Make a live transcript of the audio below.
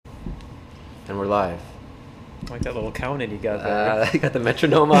And we're live. I like that little Clownin you got there. I got the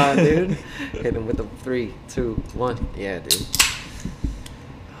metronome on, dude. Hit him with the 3, 2, 1. Yeah, dude.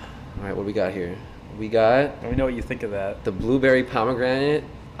 All right, what we got here? We got Let me know what you think of that. the blueberry pomegranate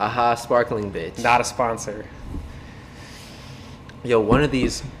Aha sparkling bitch. Not a sponsor. Yo, one of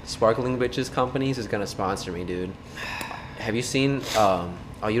these sparkling bitches companies is gonna sponsor me, dude. Have you seen?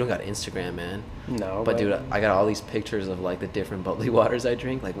 Oh, you don't got Instagram, man. No. But dude, I got all these pictures of like the different bubbly waters I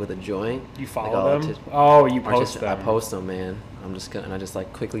drink, like with a joint. You Like, follow them? to- Oh, you or post just- them. I post them, man. I just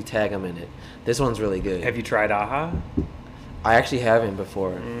like quickly tag them in it. This one's really good. Have you tried Aha? I actually haven't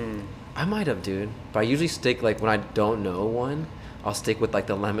before. Mm. I might have, dude. But I usually stick like when I don't know one, I'll stick with like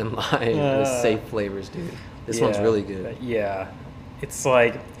the lemon lime, the safe flavors, dude. This one's really good. Yeah. It's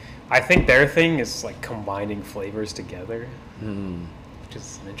like, I think their thing is like combining flavors together, which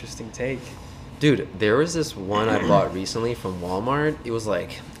is an interesting take. Dude, there was this one I bought recently from Walmart. It was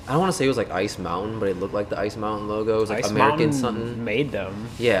like, I don't want to say it was like Ice Mountain, but it looked like the Ice Mountain logo. It was like Ice American Mountain something. made them.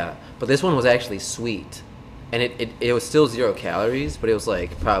 Yeah, but this one was actually sweet. And it was still 0 calories, but it was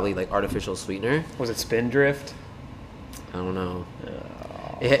like probably like artificial sweetener. Was it Spindrift? I don't know.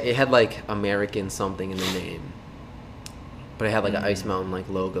 Oh. It had like American something in the name. But it had like an Ice Mountain like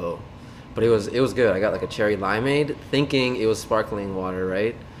logo. But it was good. I got like a cherry limeade thinking it was sparkling water,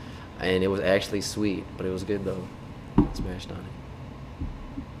 right? And it was actually sweet, but it was good though. Smashed on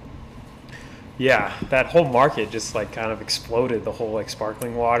it. Yeah, that whole market just like kind of exploded. The whole like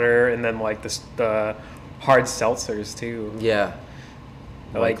sparkling water, and then like the hard seltzers too. Yeah.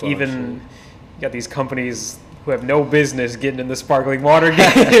 Like White Claw even shit. you got these companies who have no business getting in the sparkling water game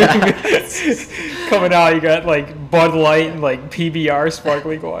coming out. You got like Bud Light and like PBR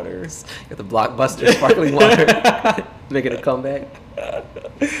sparkling waters. Got the Blockbuster sparkling water making a comeback.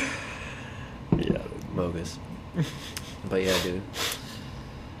 Yeah. Bogus. But yeah, dude.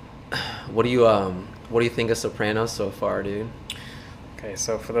 What do you think of Sopranos so far, dude? Okay,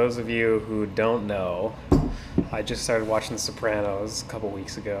 so for those of you who don't know, I just started watching The Sopranos a couple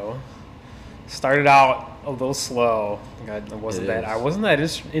weeks ago. Started out a little slow. I wasn't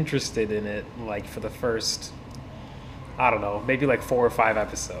that interested in it like for the first, I don't know, maybe like 4 or 5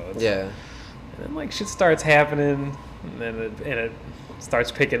 episodes. Yeah. And then like shit starts happening, and then it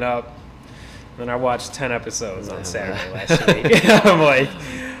starts picking up. And then I watched 10 episodes on Saturday last week. I'm like,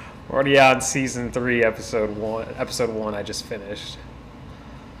 we're already on season 3, episode 1. Episode 1 I just finished.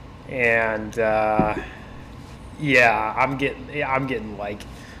 And yeah, I'm getting like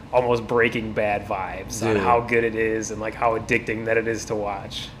almost Breaking Bad vibes on how good it is and like how addicting that it is to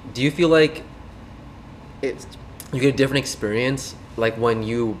watch. Do you feel like you get a different experience like when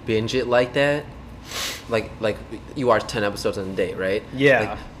you binge it like that? Like you watch 10 episodes in a day, right?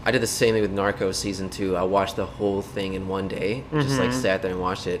 Yeah. Like, I did the same thing with Narcos season 2. I watched the whole thing in one day. Just like sat there and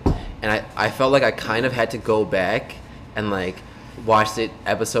watched it. And I felt like I kind of had to go back and like watch it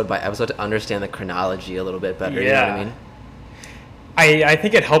episode by episode to understand the chronology a little bit better. Yeah. You know what I mean? I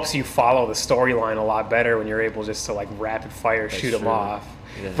think it helps you follow the storyline a lot better when you're able just to like rapid fire shoot them true. off.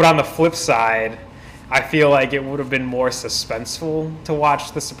 Yeah. But on the flip side, I feel like it would have been more suspenseful to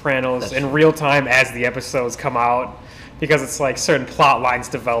watch The Sopranos That's in true. real time as the episodes come out, because it's like certain plot lines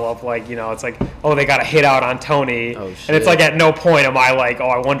develop. Like, you know, it's like, oh, they got a hit out on Tony, Oh, and it's shit. like at no point am I like, oh,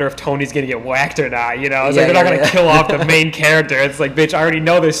 I wonder if Tony's gonna get whacked or not. You know, it's Yeah, like they're not yeah, gonna yeah. kill off the main character. It's like, bitch, I already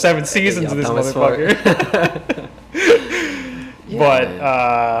know there's 7 seasons of this Y'all dumb as fuck. motherfucker. Yeah, But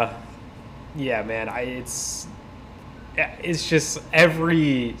man. yeah, man, it's just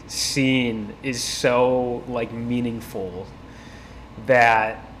every scene is so like meaningful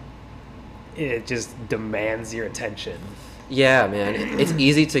that it just demands your attention. Yeah, man. It's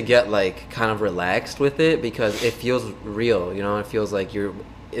easy to get like kind of relaxed with it because it feels real, you know. It feels like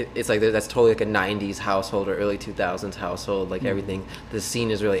it's like that's totally like a 90s household or early 2000s household. Like everything, the scene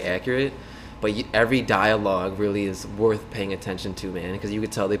is really accurate, but every dialogue really is worth paying attention to, man, because you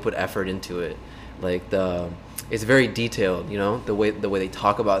could tell they put effort into it. Like it's very detailed, you know, the way they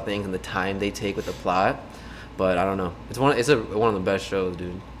talk about things and the time they take with the plot. But I don't know, it's one of the best shows,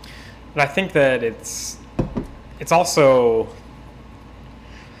 dude. And I think that it's also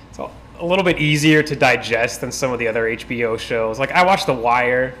a little bit easier to digest than some of the other HBO shows. Like I watched The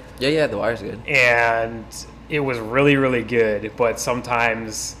Wire. Yeah, The Wire's good. And it was really, really good, but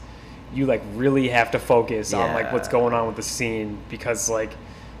sometimes you like really have to focus on like what's going on with the scene, because like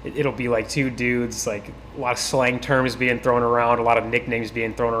it'll be like 2 dudes, like a lot of slang terms being thrown around, a lot of nicknames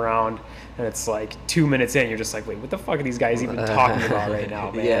being thrown around, and it's like 2 minutes in, you're just like, wait, what the fuck are these guys even talking about right now,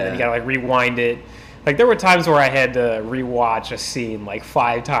 man? Yeah. And then you gotta like rewind it. Like there were times where I had to rewatch a scene like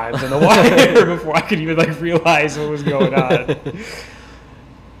 5 times in The Wire before I could even like realize what was going on.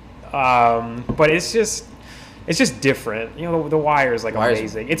 But it's just different. You know, The Wire is like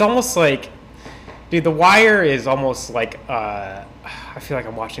amazing. It's almost like, dude, The Wire is almost like I feel like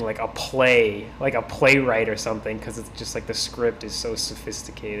I'm watching like a play, like a playwright or something, because it's just like the script is so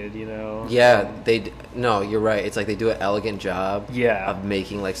sophisticated, you know. Yeah, no, you're right. It's like they do an elegant job. Yeah. Of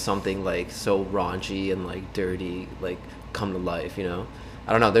making like something like so raunchy and like dirty like come to life, you know.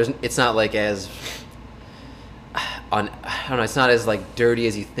 I don't know. It's not like as I don't know. It's not as like dirty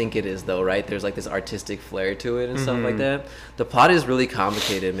as you think it is, though, right? There's like this artistic flair to it and stuff like that. The plot is really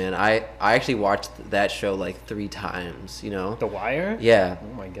complicated, man. I actually watched that show like 3 times. You know, The Wire. Yeah.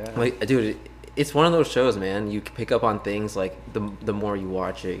 Oh my god. Like, dude, it's one of those shows, man. You pick up on things like the more you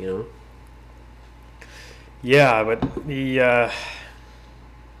watch it, you know. Yeah, but the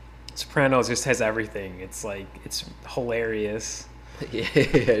Sopranos just has everything. It's like it's hilarious. Yeah,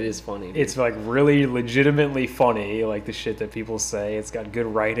 it is funny. Dude. It's like really legitimately funny, like the shit that people say. It's got good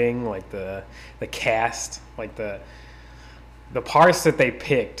writing, like the cast, like the parts that they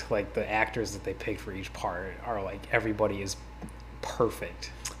picked, like the actors that they picked for each part are like everybody is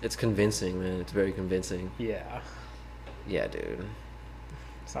perfect. It's convincing, man. It's very convincing. Yeah. Yeah, dude.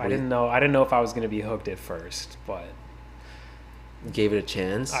 So I didn't know if I was gonna be hooked at first, but gave it a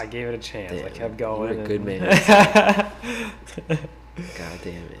chance. I gave it a chance. Damn, I kept going. You're a good man. God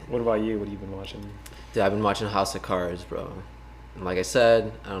damn it. What about you? What have you been watching? Dude, I've been watching House of Cards, bro. And like I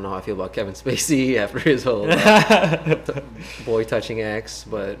said, I don't know how I feel about Kevin Spacey after his whole boy touching acts,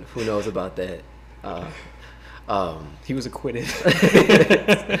 but who knows about that. He was acquitted.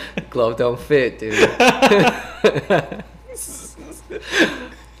 Glove don't fit, dude.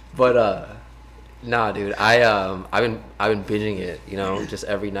 But nah, dude. I've been binging it. You know, just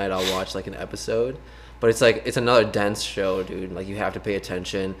every night I'll watch like an episode. But it's another dense show, dude. Like you have to pay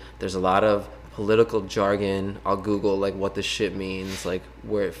attention. There's a lot of political jargon. I'll Google like what this shit means, like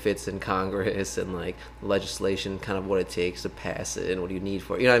where it fits in Congress and like legislation, kind of what it takes to pass it and what do you need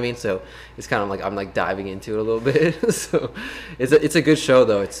for it. You know what I mean? So it's kind of like I'm like diving into it a little bit. So it's a good show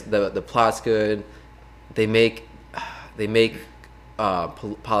though. It's the plot's good. They make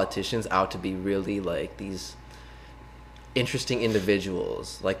politicians out to be really like these interesting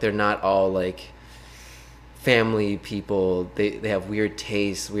individuals. Like they're not all like family people. They have weird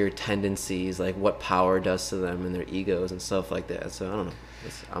tastes, weird tendencies, like what power does to them and their egos and stuff like that. So I don't know.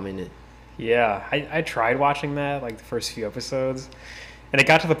 I'm in it. Yeah, I tried watching that, like the first few episodes, and it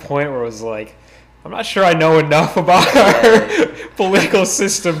got to the point where it was like, I'm not sure I know enough about our political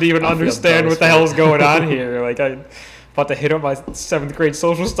system to even understand what the hell's going on here. Like I'm about to hit up my 7th grade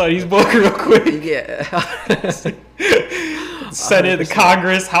social studies book real quick. Yeah. Senate, the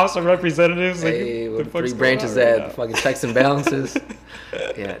Congress, House of Representatives. Like, hey, what the 3 branches at? The fucking checks and balances.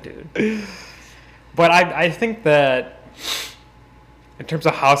 Yeah, dude. But I think that in terms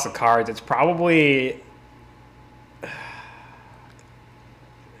of House of Cards, it's probably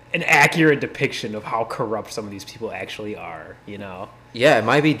an accurate depiction of how corrupt some of these people actually are, you know? Yeah, it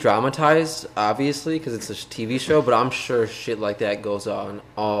might be dramatized, obviously, because it's a TV show, but I'm sure shit like that goes on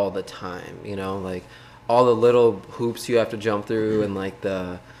all the time, you know? Like, all the little hoops you have to jump through and, like,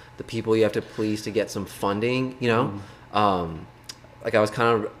 the people you have to please to get some funding, you know? Like, I was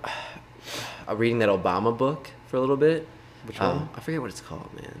kind of reading that Obama book for a little bit. Which one? I forget what it's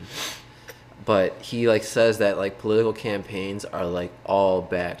called, man. But he like says that like political campaigns are like all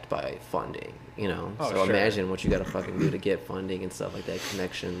backed by funding, you know. Oh, so sure. imagine what you got to fucking do to get funding and stuff like that,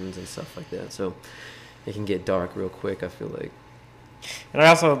 connections and stuff like that. So it can get dark real quick, I feel like. And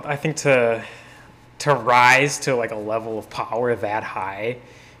I think to rise to like a level of power that high,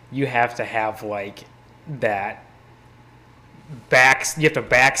 you have to have like that you have to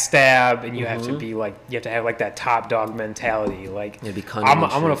backstab, and you have to be like, you have to have like that top dog mentality. Like, I'm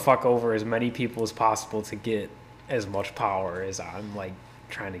gonna fuck over as many people as possible to get as much power as I'm like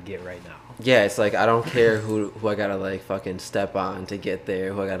trying to get right now. Yeah, it's like I don't care who I gotta like fucking step on to get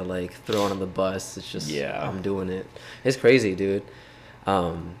there, who I gotta like throw on the bus. It's just I'm doing it. It's crazy, dude.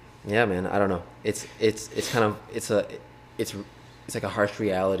 Yeah, man. I don't know. It's like a harsh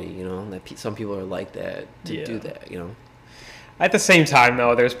reality, you know. That some people are like that to do that, you know. At the same time,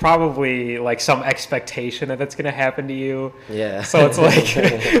 though, there's probably like some expectation that that's gonna happen to you. Yeah. So it's like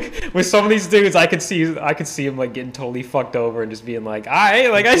with some of these dudes, I could see them like getting totally fucked over and just being like,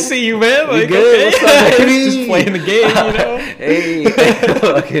 I see you, man. Like, you good? Okay. What's up, baby? Just playing the game, you know. Hey,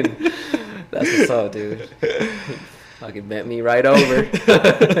 fucking, that's what's up, dude. Fucking bent me right over.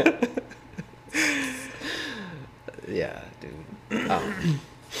 Yeah, dude.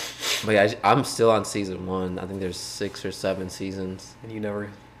 But yeah, I'm still on season 1. I think there's 6 or 7 seasons. And you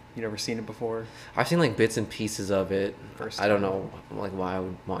never You never seen it before? I've seen like bits and pieces of it. First I don't time. know like why I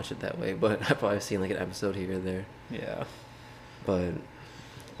would watch it that way, but I've probably seen like an episode here or there. Yeah. But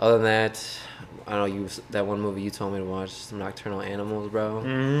other than that, I don't know, that one movie you told me to watch, some Nocturnal Animals, bro.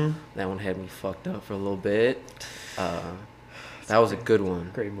 Mm-hmm. That one had me fucked up for a little bit. That was a good one.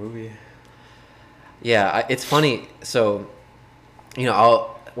 Great movie. Yeah, it's funny. So, you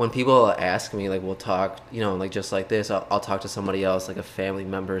know, when people ask me, like, we'll talk, you know, like just like this, I'll talk to somebody else, like a family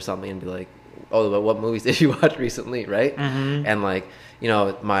member or something, and be like, oh, but what movies did you watch recently, right? Mm-hmm. And like, you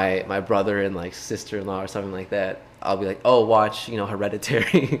know, my brother and like sister-in-law or something like that, I'll be like, oh, watch, you know,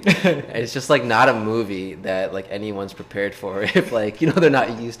 Hereditary. And it's just like not a movie that like anyone's prepared for if like, you know, they're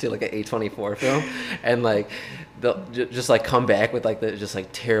not used to like an A24 film, and like they'll just like come back with like the just like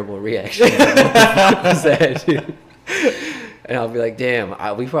terrible reaction. What was that, dude? And I'll be like, damn,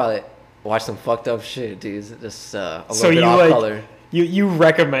 we probably watched some fucked up shit, dude. Just a little bit off color. You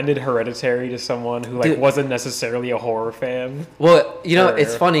recommended Hereditary to someone who like Dude, wasn't necessarily a horror fan. Well, you know,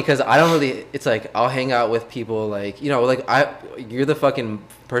 it's funny because I don't really. It's like I'll hang out with people like, you know, like you're the fucking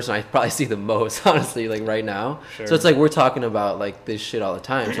person I probably see the most, honestly, like right now. Sure. So it's like we're talking about like this shit all the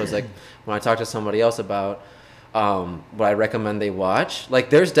time. So it's like when I talk to somebody else about what I recommend they watch, like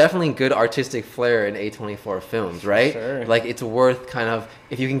there's definitely good artistic flair in A24 films, right? Sure. Like it's worth kind of,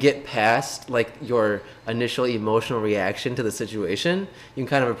 if you can get past like your initial emotional reaction to the situation, you can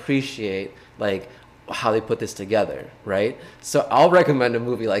kind of appreciate like how they put this together, right? So I'll recommend a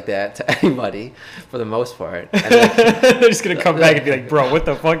movie like that to anybody for the most part. And like, they're just gonna come back and be like, bro, what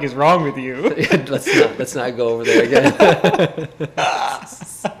the fuck is wrong with you? let's not go over there again.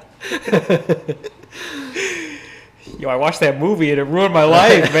 Yo, I watched that movie and it ruined my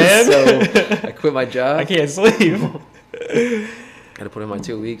life, man. So I quit my job. I can't sleep. Gotta put in my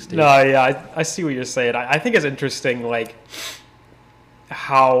 2 weeks, dude. No, yeah, I see what you're saying. I think it's interesting, like,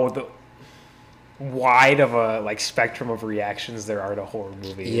 how wide of a like spectrum of reactions there are to horror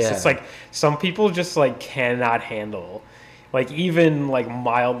movies. Yeah. It's like some people just like cannot handle like even like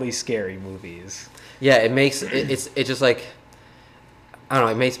mildly scary movies. Yeah, it makes it's just like, I don't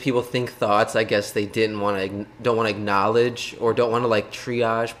know, it makes people think thoughts I guess they don't want to acknowledge or don't want to like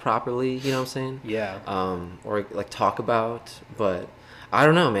triage properly, you know what I'm saying? Yeah. Or like talk about, but I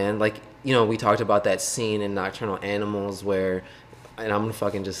don't know, man. Like, you know, we talked about that scene in Nocturnal Animals where, and I'm gonna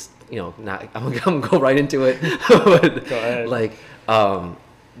fucking just, you know, I'm gonna go right into it. But, go ahead. Like,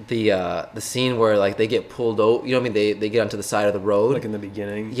 the scene where like they get pulled over, you know what I mean? They get onto the side of the road. Like in the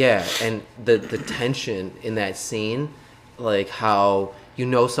beginning. Yeah, and the tension in that scene, like how you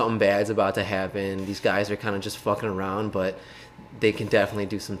know something bad's about to happen. These guys are kind of just fucking around, but they can definitely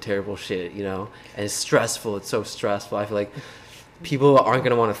do some terrible shit, you know? And it's stressful. It's so stressful. I feel like people aren't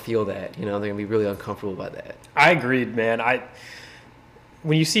going to want to feel that, you know? They're going to be really uncomfortable about that. I agreed, man.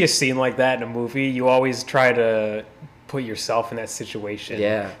 When you see a scene like that in a movie, you always try to put yourself in that situation.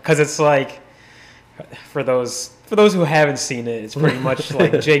 Yeah. Because it's like, for those who haven't seen it, it's pretty much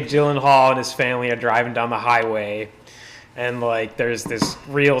like Jake Gyllenhaal and his family are driving down the highway, and like there's this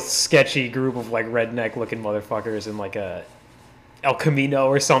real sketchy group of like redneck looking motherfuckers in like a El Camino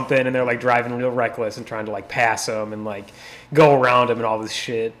or something, and they're like driving real reckless and trying to like pass them and like go around them and all this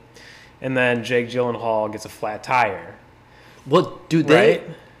shit. And then Jake Gyllenhaal gets a flat tire. Well, dude, right?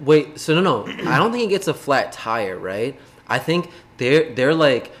 Wait, so no, I don't think he gets a flat tire, right? I think they're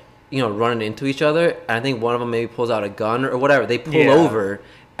like, you know, running into each other, and I think one of them maybe pulls out a gun or whatever. They pull over,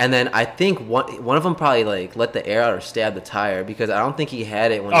 and then I think one of them probably like let the air out or stabbed the tire, because I don't think he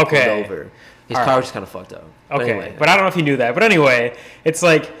had it when he pulled over. His car was just kind of fucked up. Okay, but I don't know if he knew that. But anyway, it's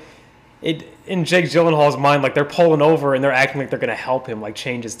like in Jake Gyllenhaal's mind, like they're pulling over and they're acting like they're gonna help him, like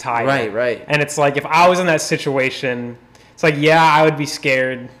change his tire. Right. And it's like if I was in that situation, it's like, yeah, I would be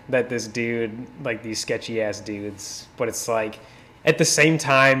scared that this dude, like these sketchy ass dudes, but it's like at the same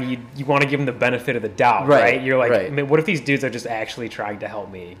time you want to give them the benefit of the doubt, right? You're like, man, what if these dudes are just actually trying to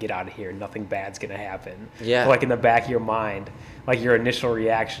help me get out of here? Nothing bad's gonna happen. Yeah. But like in the back of your mind, like your initial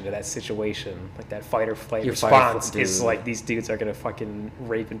reaction to that situation, like that fight or flight response is like, these dudes are gonna fucking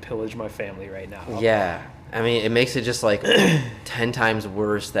rape and pillage my family right now. Yeah. I mean, it makes it just like 10 times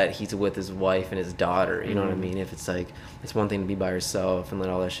worse that he's with his wife and his daughter. You know what I mean? If it's like, it's one thing to be by yourself and let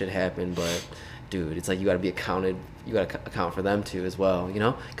all that shit happen, but dude, it's like you got to be accounted. You got to account for them too as well, you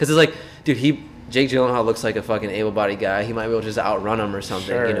know? Because it's like, dude, Jake Gyllenhaal looks like a fucking able-bodied guy. He might be able to just outrun him or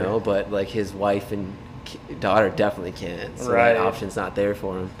something, you know? But like his wife and daughter definitely can't. So that option's not there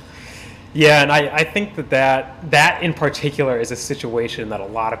for him. Yeah, and I think that in particular is a situation that a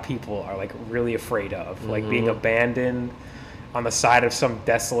lot of people are like really afraid of, like being abandoned on the side of some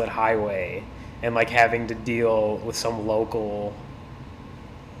desolate highway and like having to deal with some local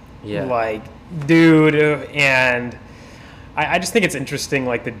Yeah. Like, dude, and I just think it's interesting,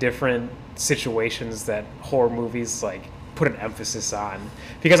 like, the different situations that horror movies, like, put an emphasis on.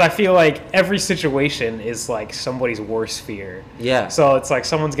 Because I feel like every situation is, like, somebody's worst fear. Yeah. So it's like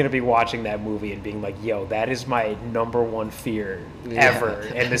someone's going to be watching that movie and being like, yo, that is my number one fear ever.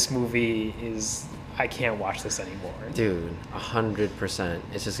 And this movie is... I can't watch this anymore. Dude, 100%.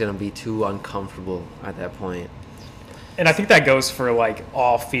 It's just going to be too uncomfortable at that point. And I think that goes for, like,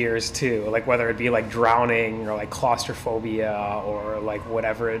 all fears, too. Like, whether it be, like, drowning or, like, claustrophobia or, like,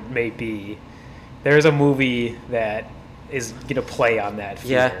 whatever it may be. There's a movie that is going to play on that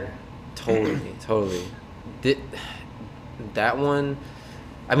fear. Yeah, totally. That one...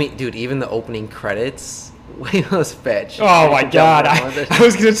 I mean, dude, even the opening credits... Wait, those fetch. Oh my god, I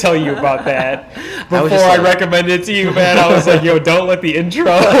was gonna tell you about that before I recommended it to you, man. I was like, yo, don't let the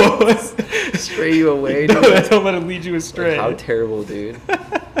intro stray you away. Dude. Don't let it lead you astray. Like, how terrible, dude.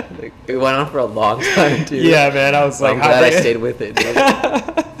 Like, it went on for a long time, too. Yeah, man, I was like, I'm glad I stayed with it, dude.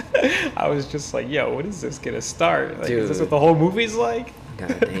 I was just like, yo, when is this gonna start? Like, dude. Is this what the whole movie's like?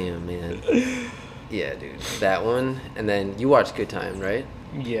 God damn, man. Yeah, dude. That one, and then you watched Good Time, right?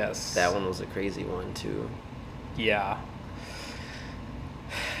 Yes. That one was a crazy one, too. Yeah,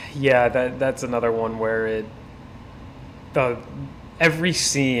 that's another one where every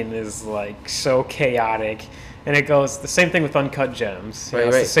scene is, like, so chaotic, and it goes the same thing with Uncut Gems.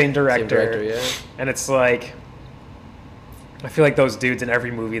 It's the same director, yeah. And it's like, I feel like those dudes in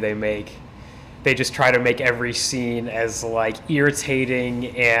every movie they make, they just try to make every scene as, like,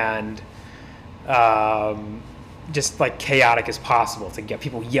 irritating and just, like, chaotic as possible to get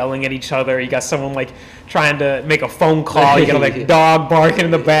people yelling at each other. You got someone, like, trying to make a phone call. You got a, like, dog barking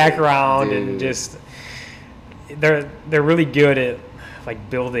in the background. Dude. And just they're really good at, like,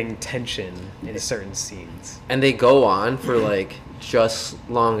 building tension in certain scenes. And they go on for, like, just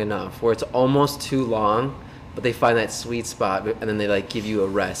long enough where it's almost too long, but they find that sweet spot, and then they, like, give you a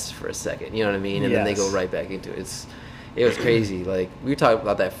rest for a second. You know what I mean? And then they go right back into it. It was crazy. Like, we were talking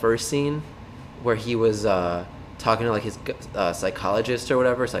about that first scene where he was talking to, like, his psychologist or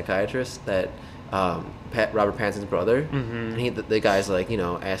whatever, psychiatrist, that Robert Pattinson's brother, and the guy's, like, you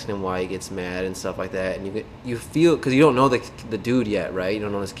know, asking him why he gets mad and stuff like that, and you feel, because you don't know the dude yet, right? You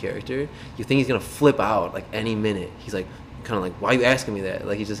don't know his character. You think he's gonna flip out, like, any minute. He's like, kind of like, why are you asking me that?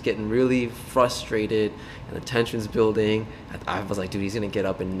 Like, he's just getting really frustrated, and the tension's building. I was like, dude, he's gonna get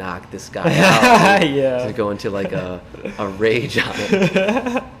up and knock this guy out. Yeah, he's gonna go into, like, a rage on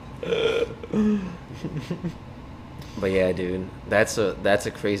it. But yeah, dude, that's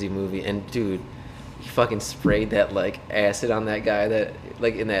a crazy movie. And dude, he fucking sprayed that, like, acid on that guy, that,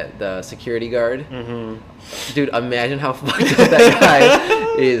 like, in the security guard. Dude, imagine how fucked up that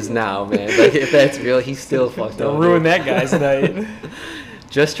guy is now, man. Like, if that's real, he's still fucked up. Don't ruin that guy's night.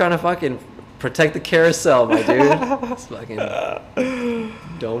 Just trying to fucking protect the carousel, my dude. Just fucking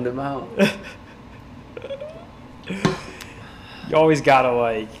domed him out. You always gotta,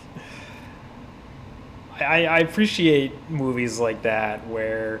 like... I appreciate movies like that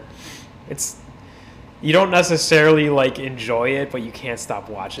where you don't necessarily, like, enjoy it, but you can't stop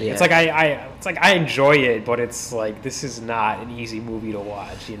watching. Yeah. It's like I enjoy it, but it's like, this is not an easy movie to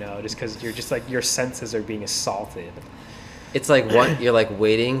watch, you know, just because you're just, like, your senses are being assaulted. It's like you're, like,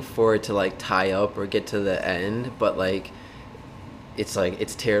 waiting for it to, like, tie up or get to the end, but, like, it's like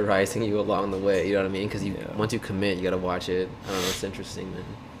it's terrorizing you along the way. You know what I mean? Because once you commit, you gotta watch it. I don't know. It's interesting, man.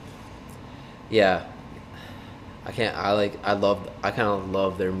 Yeah. I kind of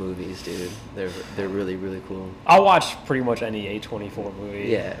love their movies, dude. They're really, really cool. I'll watch pretty much any A24 movie.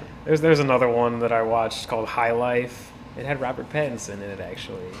 Yeah. There's another one that I watched called High Life. It had Robert Pattinson in it,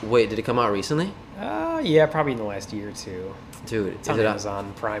 actually. Wait, did it come out recently? Yeah, probably in the last year or two. Dude, it's on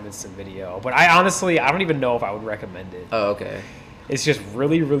Amazon Prime Instant Video. But I don't even know if I would recommend it. Oh, okay. It's just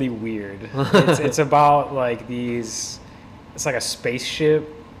really, really weird. It's about, like, it's like a spaceship,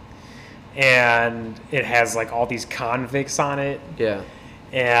 and it has, like, all these convicts on it. Yeah.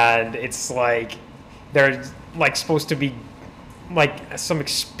 And it's like they're, like, supposed to be, like, some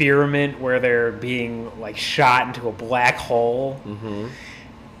experiment where they're being, like, shot into a black hole.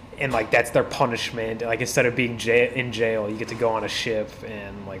 And, like, that's their punishment. Like, instead of being in jail, you get to go on a ship,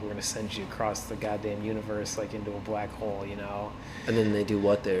 and, like, we're gonna send you across the goddamn universe, like, into a black hole, you know. And then they do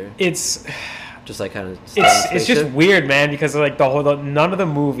what there? It's just, like, kind of. It's just weird, man, because, like, none of the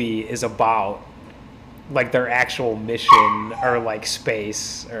movie is about, like, their actual mission or, like,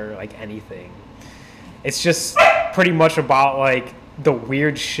 space or, like, anything. It's just pretty much about, like, the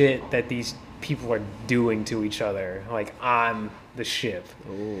weird shit that these people are doing to each other, like, on the ship.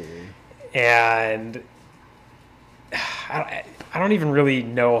 Ooh. And I don't even really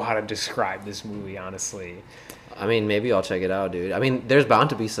know how to describe this movie, honestly. I mean, maybe I'll check it out, dude. I mean, there's bound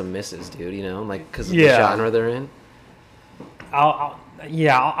to be some misses, dude. You know, like because of the genre they're in.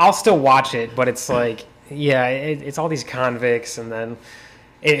 I'll still watch it, but it's like, it's all these convicts, and then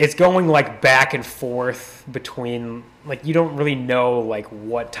it's going like back and forth between, like, you don't really know like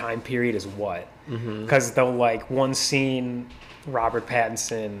what time period is what, because they'll, like, one scene Robert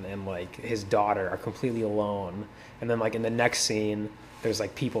Pattinson and like his daughter are completely alone, and then like in the next scene there's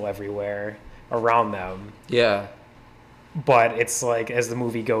like people everywhere around them. Yeah. But it's like as the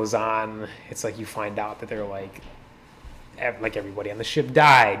movie goes on, it's like you find out that they're like everybody on the ship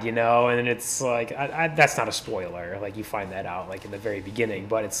died, you know, and it's like that's not a spoiler. Like you find that out like in the very beginning,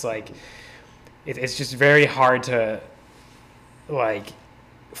 but it's like it's just very hard to like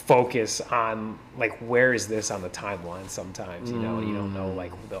focus on like where is this on the timeline sometimes, you know, and you don't know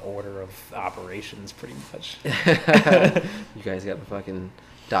like the order of operations pretty much. You guys got a fucking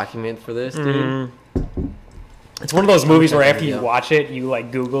document for this, dude? It's one of those movies where after you watch it, you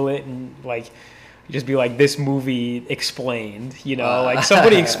like Google it and like you just be like, this movie explained, you know, like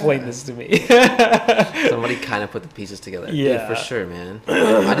somebody explained this to me. Somebody kind of put the pieces together. Yeah, dude, for sure, man.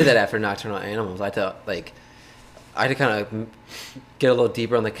 I did that after Nocturnal Animals. I had to kind of get a little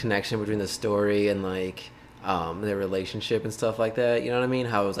deeper on the connection between the story and like their relationship and stuff like that. You know what I mean?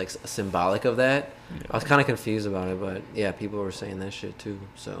 How it was like symbolic of that. Yeah. I was kind of confused about it, but yeah, people were saying that shit too,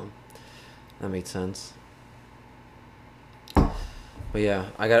 so that made sense. But yeah,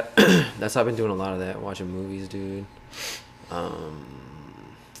 I got that's how I've been doing a lot of that, watching movies, dude.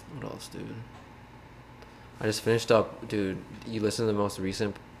 What else, dude? I just finished up, dude. You listen to the most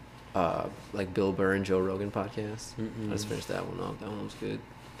recent like Bill Burr and Joe Rogan podcast? I just finished that one up. That one was good.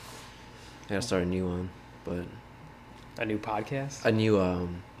 I gotta start a new one, but a new podcast? A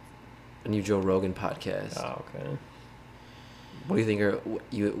new Joe Rogan podcast. Oh, okay. What do you think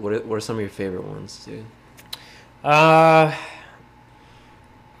what are some of your favorite ones, dude?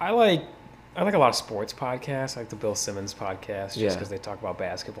 I like a lot of sports podcasts. I like the Bill Simmons podcast just because they talk about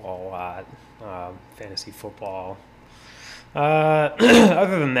basketball a lot, fantasy football.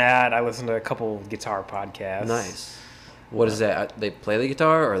 Other than that, I listen to a couple guitar podcasts. Nice. What is that? They play the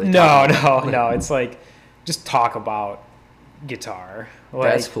guitar, or are they no. It's like just talk about guitar.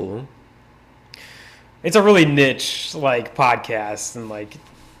 Like, that's cool. It's a really niche like podcast, and like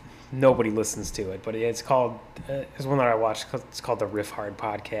nobody listens to it, but it's called it's one that I watched. It's called the Riff Hard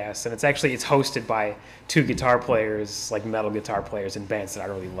Podcast, and it's hosted by two guitar players, like metal guitar players in bands that I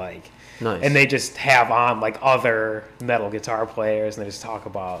really like. Nice. And they just have on like other metal guitar players, and they just talk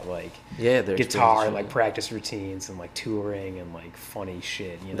about like guitar and like practice routines and like touring and like funny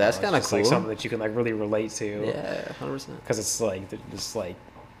shit. You know, that's kind of cool. Like something that you can like really relate to. Yeah, 100%. Because it's like just like.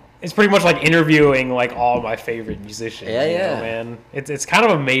 It's pretty much like interviewing like all my favorite musicians. Yeah, you know, man. It's kind of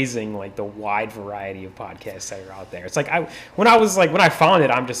amazing like the wide variety of podcasts that are out there. It's like when I found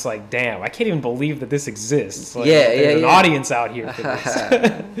it, I'm just like, damn, I can't even believe that this exists. Like, there's an audience out here for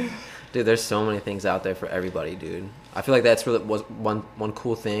this. Dude, there's so many things out there for everybody, dude. I feel like that's really was one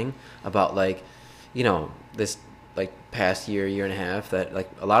cool thing about like, you know, this like past year and a half, that like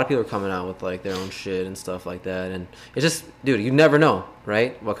a lot of people are coming out with like their own shit and stuff like that, and it's just, dude, you never know,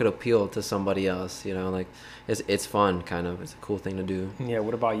 right? What could appeal to somebody else, you know? Like it's fun, kind of. It's a cool thing to do. Yeah.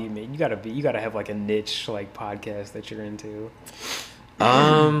 What about you, mate? You gotta have like a niche like podcast that you're into.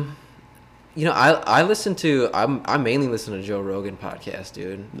 You know, I mainly listen to Joe Rogan podcast,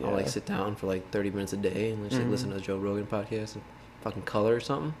 dude. Yeah. I'll like sit down for like 30 minutes a day and just like listen to the Joe Rogan podcast and fucking color or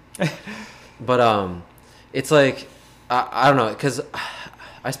something. But it's like I don't know, because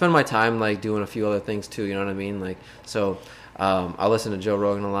I spend my time like doing a few other things too, you know what I mean? Like, so I listen to Joe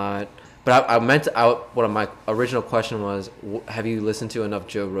Rogan a lot, but I meant what my original question was, have you listened to enough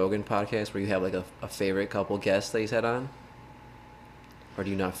Joe Rogan podcasts where you have like a favorite couple guests that he's had on? Or do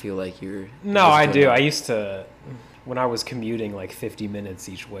you not feel like you're... No, I do. I used to, when I was commuting like 50 minutes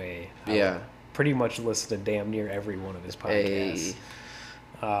each way, I would pretty much listen to damn near every one of his podcasts.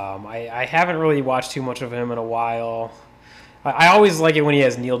 I haven't really watched too much of him in a while. I always like it when he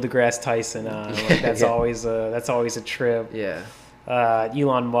has Neil deGrasse Tyson on. Like, that's always a trip. Yeah.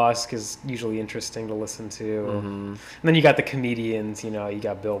 Elon Musk is usually interesting to listen to. And then you got the comedians, you know, you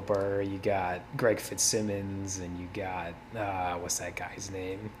got Bill Burr, you got Greg Fitzsimmons, and you got what's that guy's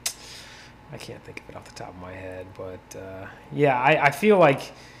name? I can't think of it off the top of my head, but I feel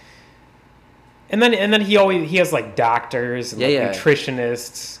like, and then he has like doctors and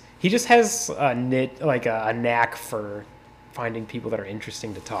nutritionists. He just has a knack for finding people that are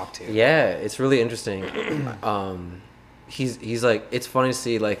interesting to talk to. Yeah, it's really interesting. He's like, it's funny to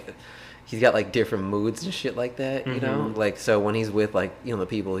see, like, he's got like different moods and shit like that, you know? Like, so when he's with like, you know, the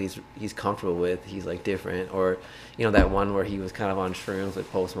people he's comfortable with, he's like different. Or, you know, that one where he was kind of on shrooms with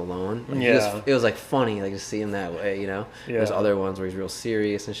Post Malone. Like, it was like funny, like, to see him that way, you know? There's other ones where he's real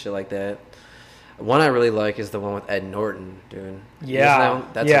serious and shit like that. One I really like is the one with Ed Norton, dude.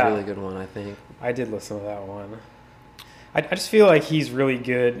 That's a really good one, I think. I did listen to that one. I just feel like he's really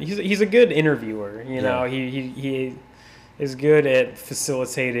good. He's a good interviewer, you know? He is good at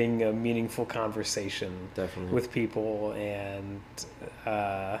facilitating a meaningful conversation with people, and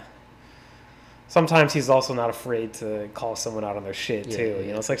sometimes he's also not afraid to call someone out on their shit too.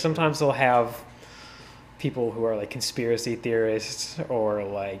 You know, it's like sometimes he'll have people who are like conspiracy theorists, or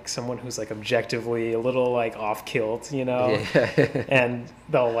like someone who's like objectively a little like off kilt, you know, and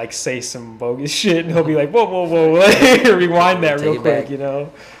they'll like say some bogus shit, and he'll be like, whoa, rewind that real quick, you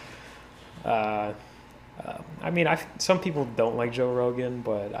know. I mean, some people don't like Joe Rogan,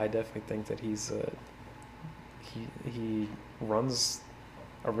 but I definitely think that he runs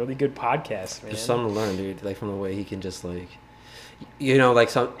a really good podcast, man. There's something to learn, dude. Like, from the way he can just like, you know,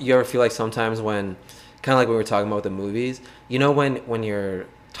 like you ever feel like sometimes when, kind of like when we were talking about the movies, you know, when you're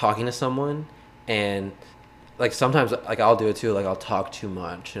talking to someone and like sometimes like I'll do it too, like I'll talk too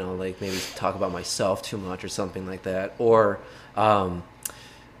much, you know, like maybe talk about myself too much or something like that, or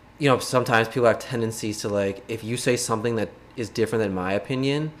you know, sometimes people have tendencies to like, if you say something that is different than my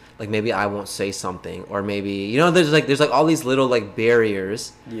opinion, like maybe I won't say something, or maybe, you know, there's like all these little like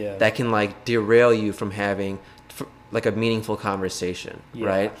barriers that can like derail you from having like a meaningful conversation,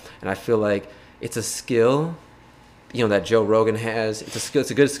 right? And I feel like it's a skill, you know, that Joe Rogan has. It's a skill.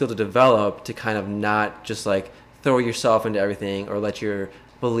 It's a good skill to develop, to kind of not just like throw yourself into everything or let your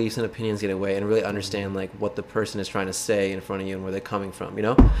beliefs and opinions get away, and really understand like what the person is trying to say in front of you and where they're coming from, you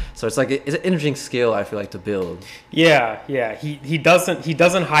know. So it's like it's an interesting skill, I feel like, to build. He doesn't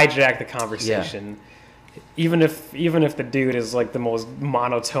hijack the conversation. Even if the dude is like the most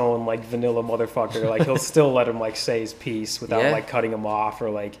monotone, like vanilla motherfucker, like he'll still let him like say his piece without like cutting him off, or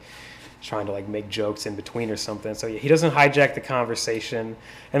like trying to like make jokes in between or something. So he doesn't hijack the conversation.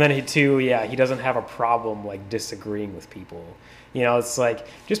 And then he doesn't have a problem like disagreeing with people. You know, it's like,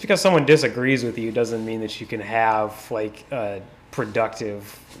 just because someone disagrees with you doesn't mean that you can have like a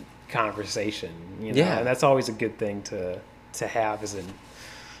productive conversation, you know. And that's always a good thing to have as an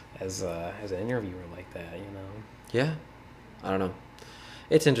interviewer like that, you know. I don't know,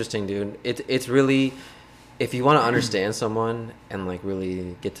 it's interesting, dude. It's really, if you want to understand someone and like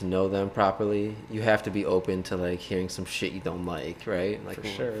really get to know them properly, you have to be open to like hearing some shit you don't like, right? Like, for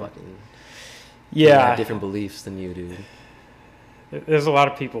sure. Fucking have different beliefs than you do. There's a lot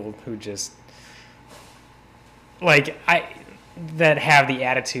of people who just like that have the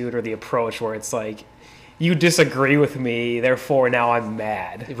attitude or the approach where it's like, you disagree with me, therefore now I'm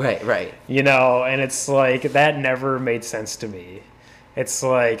mad. Right. You know, and it's like, that never made sense to me. It's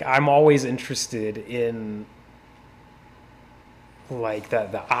like, I'm always interested in like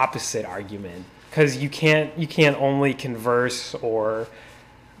the opposite argument, because you can't only converse or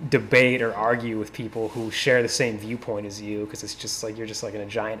debate or argue with people who share the same viewpoint as you, because it's just like you're just like in a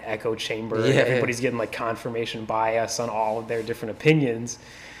giant echo chamber, and everybody's getting like confirmation bias on all of their different opinions.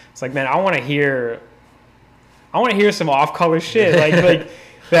 It's like, man, I want to hear some off-color shit like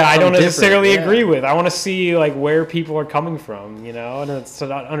that I don't necessarily agree with. I want to see like where people are coming from, you know, and it's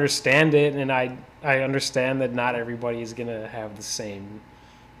to understand it. And I understand that not everybody is gonna have the same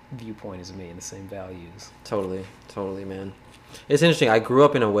viewpoint as me and the same values. Totally, man. It's interesting. I grew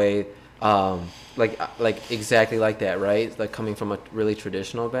up in a way, like exactly like that, right? Like coming from a really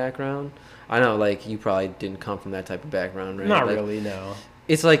traditional background. I know, like, you probably didn't come from that type of background, right? Not like, really, no.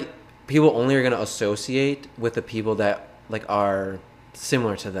 It's like people only are going to associate with the people that like are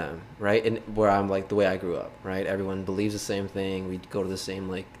similar to them, right? And where I'm like, the way I grew up, right? Everyone believes the same thing. We go to the same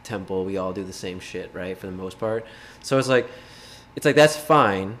like temple. We all do the same shit, right? For the most part. So it's like that's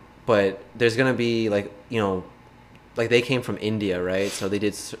fine, but there's going to be like, you know, like they came from India, right? So they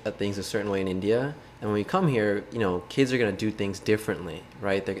did things a certain way in India. And when we come here, you know, kids are going to do things differently,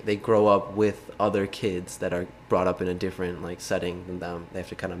 right? They grow up with other kids that are brought up in a different like setting than them. They have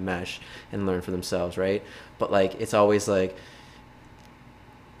to kind of mesh and learn for themselves, right? But like, it's always like,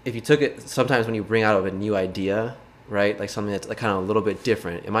 if you took it, sometimes when you bring out a new idea, right? Like something that's like kind of a little bit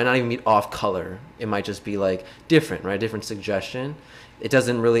different. It might not even be off color. It might just be like different, right? Different suggestion. It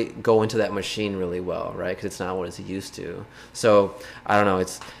doesn't really go into that machine really well, right? Because it's not what it's used to. So I don't know.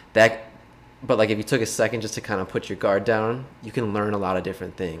 It's that, but like if you took a second just to kind of put your guard down, you can learn a lot of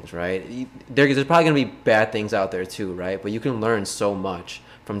different things, right? There's probably gonna be bad things out there too, right? But you can learn so much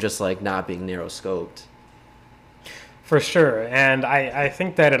from just like not being narrow scoped. For sure. And I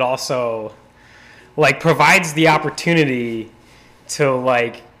think that it also like provides the opportunity to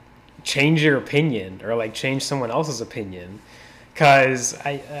like change your opinion or like change someone else's opinion. Because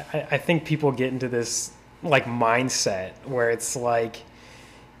I think people get into this like mindset where it's like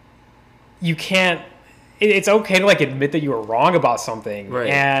you can't, it's okay to like admit that you were wrong about something. Right.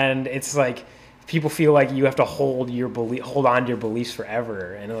 And it's like people feel like you have to hold on to your beliefs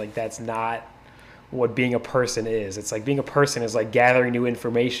forever. And like that's not what being a person is. It's like being a person is like gathering new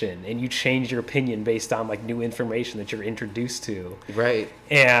information, and you change your opinion based on like new information that you're introduced to. Right.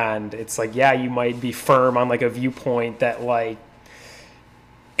 And it's like, yeah, you might be firm on like a viewpoint that like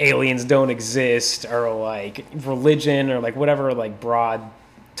aliens don't exist, or like religion, or like whatever like broad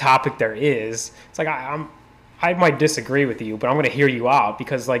topic there is. It's like I might disagree with you, but I'm going to hear you out,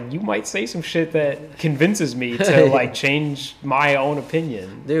 because like you might say some shit that convinces me to like change my own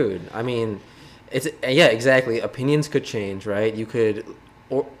opinion. Dude, I mean, yeah, exactly. Opinions could change, right? You could,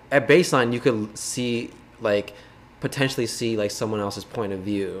 or at baseline, you could see like potentially see like someone else's point of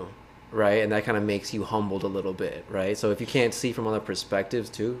view, right? And that kind of makes you humbled a little bit, right? So if you can't see from other perspectives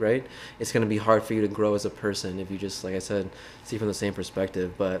too, right, it's going to be hard for you to grow as a person if you just, like I said, see from the same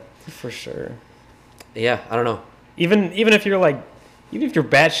perspective. But for sure, yeah, I don't know. Even if you're like, even if you're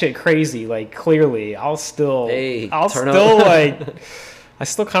batshit crazy, like clearly, I'll still like. I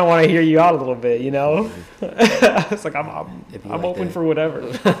still kind of want to hear you out a little bit, you know? It's like, I'm like open for whatever.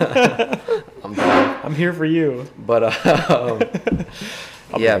 I'm down. I'm here for you. But,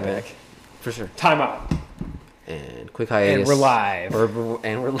 yeah, man. Back. For sure. Time out. And quick hiatus. And we're live.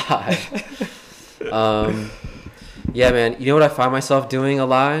 And we're live. Yeah, man. You know what I find myself doing a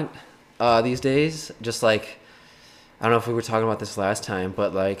lot these days? Just like, I don't know if we were talking about this last time,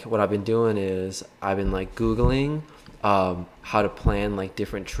 but like what I've been doing is I've been like Googling how to plan like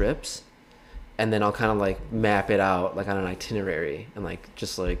different trips, and then I'll kind of like map it out like on an itinerary, and like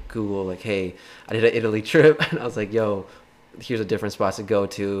just like Google like, hey, I did an Italy trip, and I was like, yo, here's a different spots to go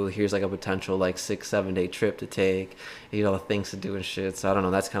to, here's like a potential like 6-7 day trip to take, you know, things to do and shit. So I don't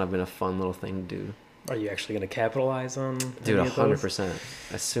know, that's kind of been a fun little thing to do. Are you actually going to capitalize on dude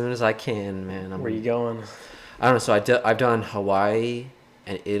 100% as soon as I can, man? Where you going? I don't know, so I've done Hawaii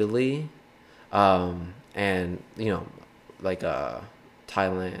and Italy, and you know, like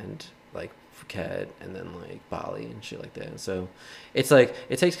Thailand, like Phuket, and then like Bali and shit like that. So it's like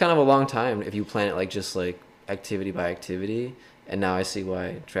it takes kind of a long time if you plan it like just like activity by activity. And now I see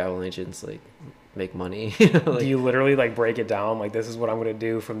why travel agents like make money. You know, like, do you literally like break it down? Like, this is what I'm going to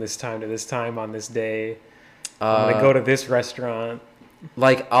do from this time to this time on this day. I'm going to go to this restaurant.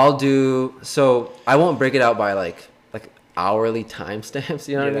 Like I'll do, so I won't break it out by like hourly timestamps.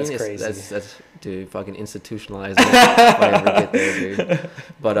 You know what I mean? That's crazy. That's dude, fucking institutionalize it if I ever get there, dude.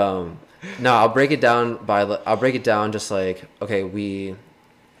 But no, I'll break it down just like, okay, we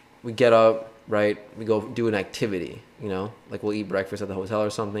get up, right? We go do an activity, you know, like we'll eat breakfast at the hotel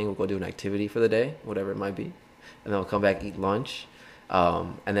or something. We'll go do an activity for the day, whatever it might be, and then we'll come back, eat lunch,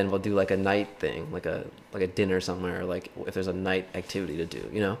 and then we'll do like a night thing, like a dinner somewhere, like if there's a night activity to do,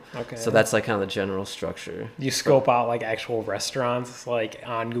 you know. Okay. So that's like kind of the general structure. You scope out like actual restaurants like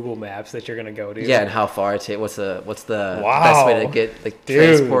on Google Maps that you're gonna go to. Yeah, and how far it takes. What's the wow. best way to get like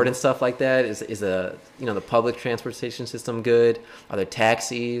transport and stuff like that? Is a, you know, the public transportation system good? Are there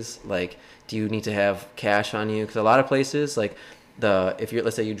taxis? Like, do you need to have cash on you? Because a lot of places, like if you're,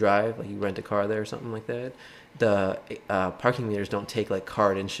 let's say you drive, like you rent a car there or something like that, the parking meters don't take like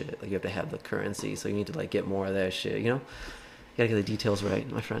card and shit. Like you have to have the currency, so you need to like get more of that shit. You know, you gotta get the details right,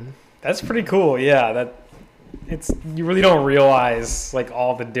 my friend. That's pretty cool. Yeah, you really don't realize like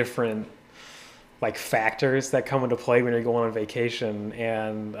all the different like factors that come into play when you're going on vacation,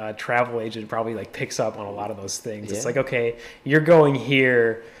 and a travel agent probably like picks up on a lot of those things. Yeah. It's like, okay, you're going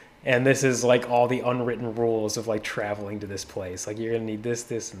here, and this is like all the unwritten rules of like traveling to this place. Like you're gonna need this,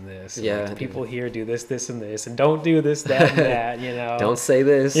 this, and this. And yeah. Like, people here do this, this, and this, and don't do this, that, and that. You know. Don't say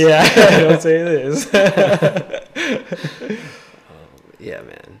this. Yeah. Don't say this. Yeah,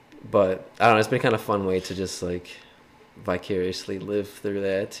 man. But I don't know. It's been kind of fun way to just like vicariously live through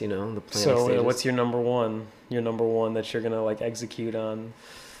that. You know, the planning stages. So what's your number one? Your number one that you're gonna like execute on?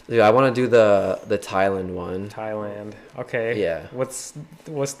 Yeah, I want to do the Thailand one. Thailand. Okay. Yeah. What's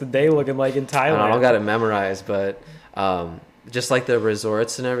the day looking like in Thailand? I don't got it memorized, but just like the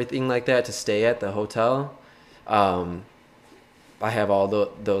resorts and everything like that to stay at the hotel, I have all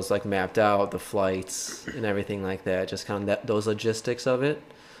those like mapped out, the flights and everything like that. Just kind of those logistics of it.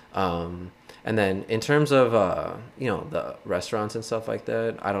 And then in terms of you know, the restaurants and stuff like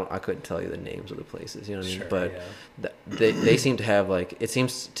that, I couldn't tell you the names of the places, you know what I mean? But yeah. they seem to have like, it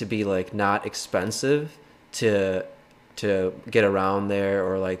seems to be like not expensive to to get around there,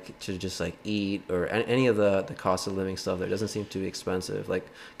 or like to just like eat, or any of the cost of living stuff there doesn't seem too expensive, like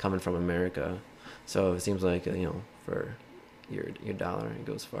coming from America. So it seems like, for your dollar, it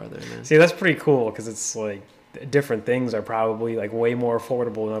goes farther, man. See, that's pretty cool, because it's like different things are probably like way more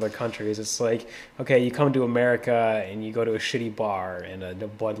affordable in other countries. It's like, okay, you come to America and you go to a shitty bar and a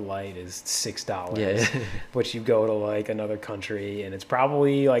Bud Light is $6. Yeah. But you go to like another country and it's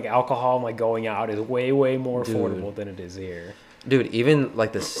probably like alcohol, like going out is way more affordable than it is here. Dude, even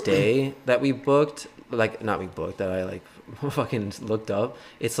like the stay that we booked, like not we booked, that I like fucking looked up.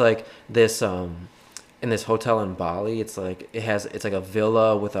 It's like this in this hotel in Bali. It's like it's like a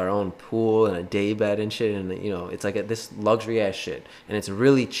villa with our own pool and a day bed and shit, and it's like this luxury ass shit, and it's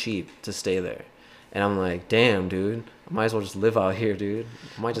really cheap to stay there. And I'm like, damn, dude, I might as well just live out here, dude.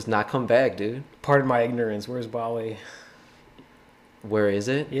 I might just not come back, dude. Pardon my ignorance. Where's Bali? Where is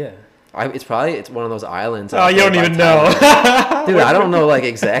it? Yeah. It's one of those islands. Oh, you don't even know. Dude, I don't know like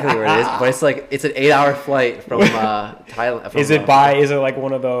exactly where it is, but it's an 8-hour flight from Thailand. Is it like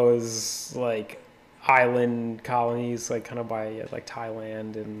one of those like island colonies, like kind of by like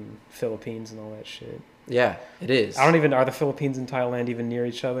Thailand and Philippines and all that shit? Yeah, it is. Are the Philippines and Thailand even near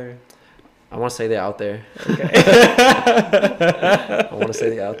each other? I want to say they're out there. Okay. I want to say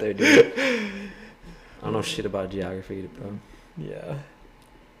they're out there, dude. I don't know shit about geography, bro. Yeah.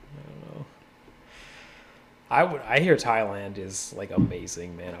 I don't know. I hear Thailand is like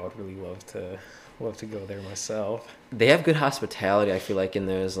amazing, man. I would really love to go there myself. They have good hospitality, I feel like, in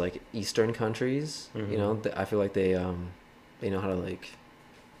those like Eastern countries. Mm-hmm. I feel like they know how to like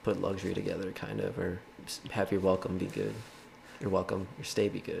put luxury together, kind of, or have your welcome be good. Your stay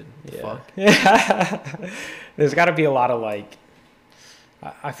be good. Yeah. Fuck. There's got to be a lot of like,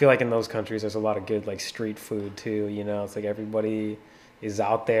 I feel like in those countries there's a lot of good like street food too. It's like everybody is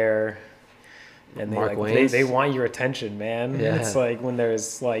out there, and they want your attention, man. Yeah. It's like when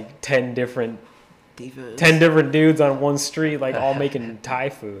there's like 10 different dudes on one street, like all making Thai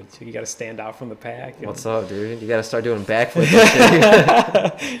food. So you got to stand out from the pack. What's up, dude? You got to start doing backflips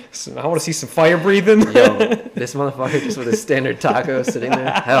and shit. So I want to see some fire breathing. Yo, this motherfucker just with a standard taco sitting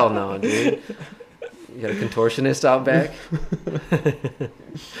there? Hell no, dude. You got a contortionist out back?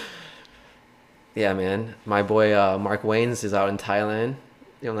 Yeah, man. My boy Mark Waynes is out in Thailand.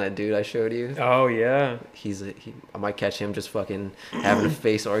 You know that dude I showed you? Oh, yeah. I might catch him just fucking having a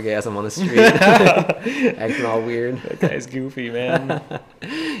face orgasm on the street. Acting all weird. That guy's goofy, man.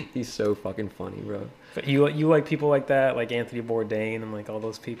 He's so fucking funny, bro. But you like people like that, like Anthony Bourdain and like all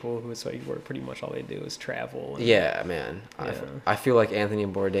those people who where pretty much all they do is travel. Yeah, man. Yeah. I feel like Anthony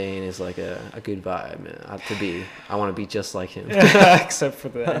Bourdain is like a good vibe, man. I want to be just like him. Except for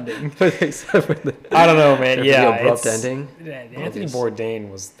the ending. Except for I don't know, man. Yeah, the abrupt ending. Anthony Bourdain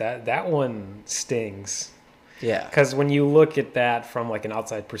was that one stings. Yeah. Because when you look at that from like an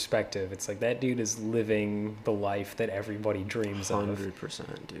outside perspective, it's like that dude is living the life that everybody dreams 100%,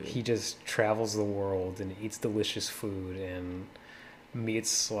 of. dude. He just travels the world and eats delicious food and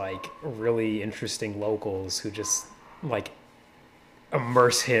meets like really interesting locals who just like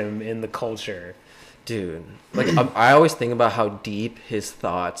immerse him in the culture. Dude, like I always think about how deep his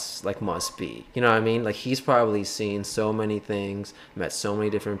thoughts like must be. You know what I mean? Like he's probably seen so many things, met so many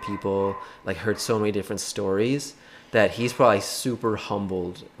different people, like heard so many different stories that he's probably super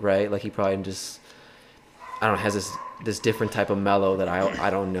humbled, right? Like he probably just, I don't know, has this different type of mellow that I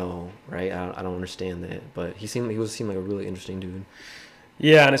don't know, right? I don't understand that, but he seemed like a really interesting dude.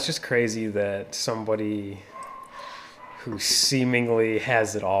 Yeah, and it's just crazy that somebody who seemingly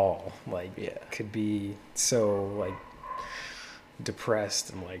has it all, could be so like depressed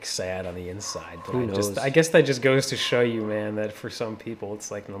and like sad on the inside. But Who knows? I guess that just goes to show you, man, that for some people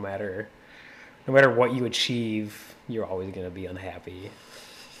it's like no matter what you achieve, you're always gonna be unhappy.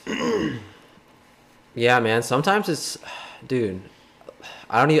 Yeah, man. Sometimes it's, dude.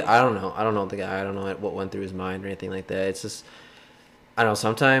 I don't know the guy. I don't know what went through his mind or anything like that. It's just, I don't know.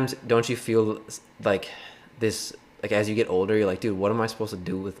 Sometimes don't you feel like this? Like as you get older, you're like, dude, what am I supposed to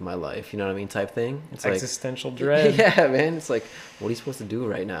do with my life? You know what I mean, type thing. It's existential dread. Yeah, man. It's like, what are you supposed to do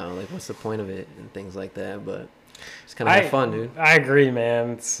right now? Like, what's the point of it and things like that. But it's kind of have fun, dude. I agree,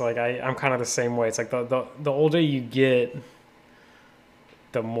 man. It's like I'm kind of the same way. It's like the older you get,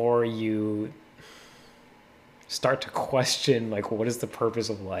 the more you start to question like what is the purpose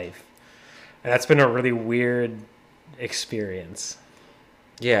of life, and that's been a really weird experience.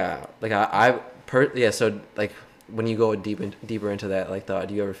 Yeah, like so like when you go deeper into that like thought,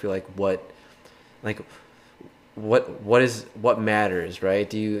 do you ever feel like what matters, right?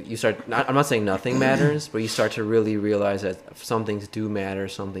 Do you start, I'm not saying nothing matters, but you start to really realize that some things do matter,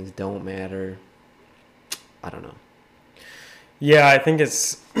 some things don't matter. I don't know. Yeah, I think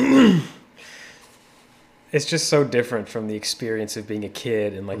it's it's just so different from the experience of being a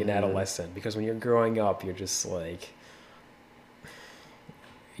kid and like an adolescent, because when you're growing up, you're just so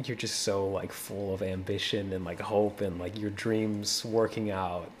like full of ambition and like hope and like your dreams working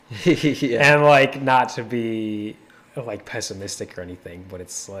out. Yeah. And like, not to be like pessimistic or anything, but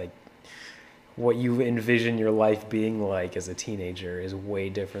it's like what you envision your life being like as a teenager is way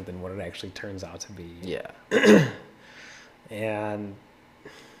different than what it actually turns out to be. Yeah. And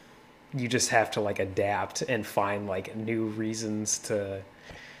you just have to like adapt and find like new reasons to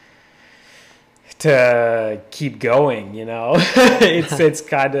keep going, you know. it's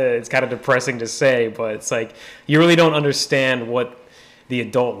kind of depressing to say, but it's like you really don't understand what the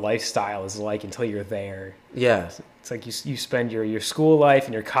adult lifestyle is like until you're there. Yeah. It's like you spend your school life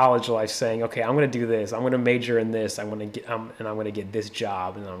and your college life saying, okay, I'm going to do this, I'm going to major in this, and I'm going to get this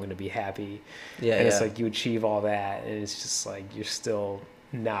job, and I'm going to be happy. Yeah. And it's like you achieve all that, and it's just like you're still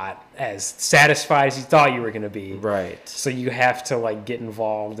not as satisfied as you thought you were going to be. Right. So you have to like get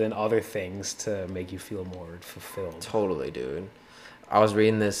involved in other things to make you feel more fulfilled. Totally, dude. I was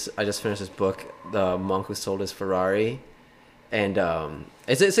reading this. I just finished this book, The Monk Who Sold His Ferrari, and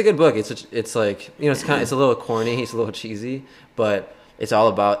it's a good book. It's like, you know, it's a little corny, it's a little cheesy, but it's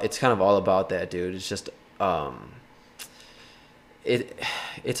kind of all about that, dude. It's just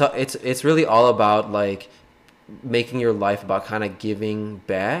it's really all about like making your life about kind of giving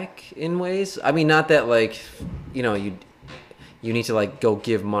back in ways. I mean, not that like, you know, you need to like go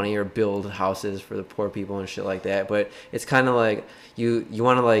give money or build houses for the poor people and shit like that, but it's kind of like you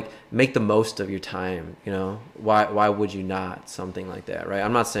want to like make the most of your time, you know. Why would you not? Something like that, right?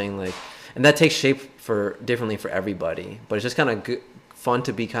 I'm not saying like, and that takes shape differently for everybody, but it's just kind of fun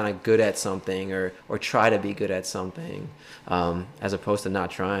to be kind of good at something or try to be good at something, as opposed to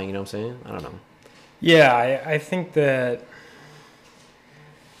not trying, you know what I'm saying? I don't know. Yeah, I think that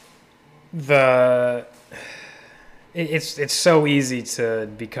it's so easy to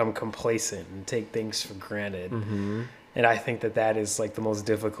become complacent and take things for granted. Mm-hmm. And I think that is like the most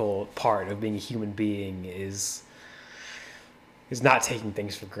difficult part of being a human being is not taking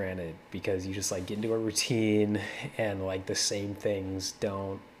things for granted, because you just like get into a routine and like the same things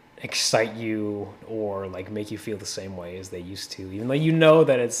don't excite you or like make you feel the same way as they used to, even though you know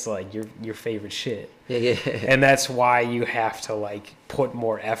that it's like your favorite shit. Yeah. And that's why you have to like put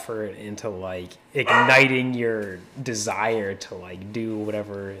more effort into like igniting your desire to like do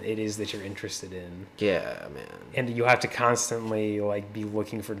whatever it is that you're interested in. Yeah, man. And you have to constantly like be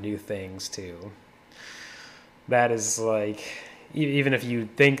looking for new things too. That is like, even if you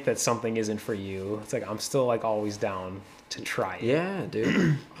think that something isn't for you, it's like I'm still like always down to try it. Yeah,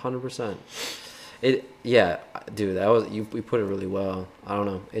 dude, 100%. Yeah, dude, we put it really well. I don't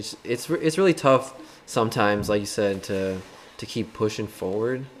know. It's really tough sometimes, like you said, to keep pushing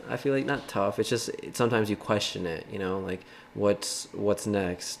forward. I feel like not tough. It's just sometimes you question it, you know, like what's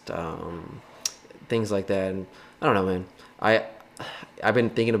next, things like that. And I don't know, man. I've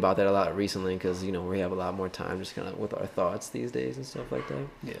been thinking about that a lot recently because, you know, we have a lot more time just kind of with our thoughts these days and stuff like that.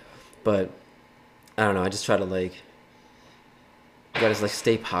 Yeah. But I don't know. I just try to like. You gotta like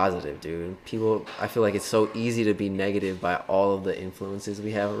stay positive, dude. People, I feel like it's so easy to be negative by all of the influences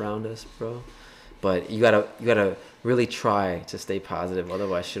we have around us, bro. But you gotta really try to stay positive,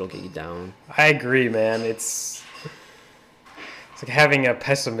 otherwise shit'll get you down. I agree, man. It's like having a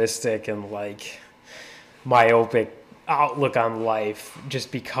pessimistic and like myopic outlook on life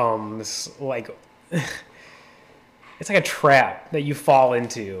just becomes like it's like a trap that you fall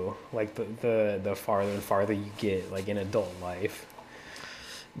into, like the farther and farther you get like in adult life.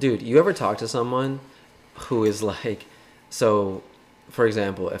 Dude, you ever talk to someone who is like, so for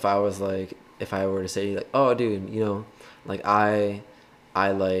example, if I were to say like, oh dude, you know, like I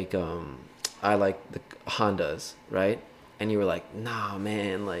like the Hondas, right? And you were like, nah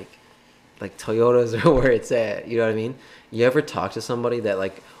man, like Toyotas are where it's at, you know what I mean? You ever talk to somebody that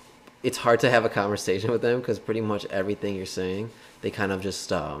like it's hard to have a conversation with them because pretty much everything you're saying, they kind of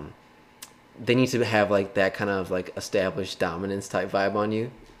just they need to have like that kind of like established dominance type vibe on you.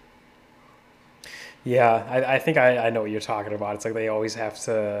 Yeah, I think I know what you're talking about. It's like they always have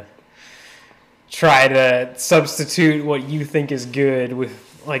to try to substitute what you think is good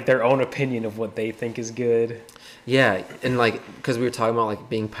with like their own opinion of what they think is good. Yeah, and like because we were talking about like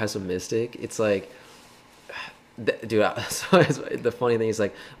being pessimistic, it's like, dude. So the funny thing is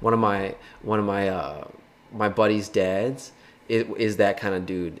like one of my my buddy's dads is that kind of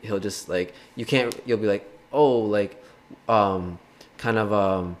dude. He'll just like you'll be like, oh, like kind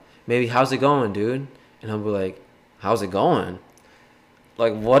of maybe how's it going, dude? And he'll be like, how's it going?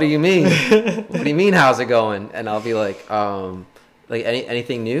 Like, what do you mean? What do you mean how's it going? And I'll be like, Like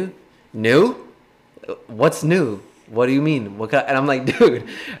anything new? New? What's new? What do you mean? And I'm like, dude.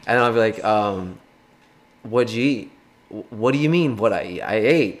 And I'll be like, what'd you eat? What do you mean what I eat? I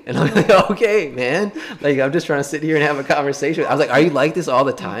ate. And I'm like, okay, man. Like, I'm just trying to sit here and have a conversation. I was like, are you like this all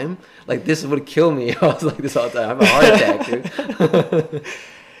the time? Like, this would kill me. I was like this all the time. I have a heart attack, dude.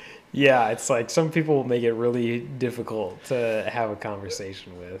 Yeah, it's like some people make it really difficult to have a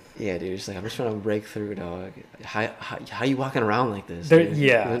conversation with. Yeah, dude. It's like, I'm just trying to break through, dog. How you walking around like this?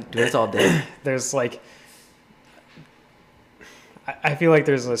 Yeah. Do this all day. There's like, I feel like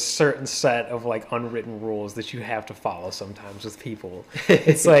there's a certain set of like unwritten rules that you have to follow sometimes with people.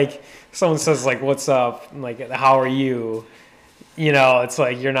 It's like someone says like, what's up? Like, how are you? You know, it's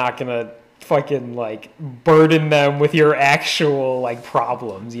like, you're not going to fucking like burden them with your actual like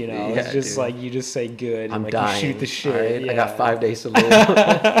problems, you know. It's just like, you just say good and like dying. You shoot the shit. Right? Yeah. I got 5 days to live.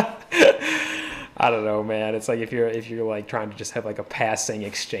 I don't know, man. It's like if you're like trying to just have like a passing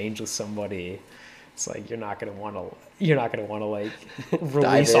exchange with somebody, it's like you're not gonna want to like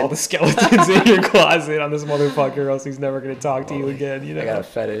release all the skeletons in your closet on this motherfucker, or else he's never gonna talk to you again. You know, I got a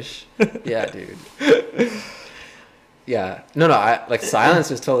fetish. Yeah, dude. Yeah, no, I like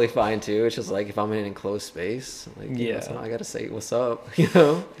silence is totally fine too. It's just like if I'm in an enclosed space, like I gotta say what's up. You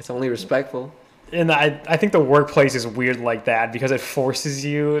know, it's only respectful. And I think the workplace is weird like that because it forces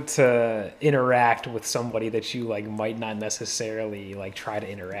you to interact with somebody that you like might not necessarily like try to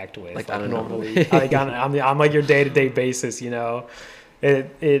interact with like normally. Like on like your day-to-day basis, you know.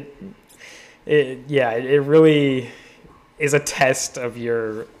 It really is a test of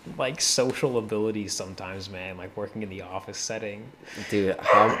your like social abilities sometimes, man, like working in the office setting. Dude,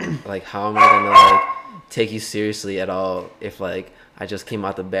 how am I gonna like take you seriously at all if like I just came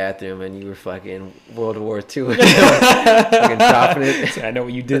out the bathroom and you were fucking World War II. Fucking dropping it. I know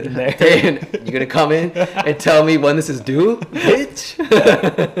what you did in there. Dan, you gonna come in and tell me when this is due, bitch?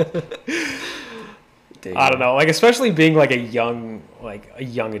 I don't know, like especially being like a young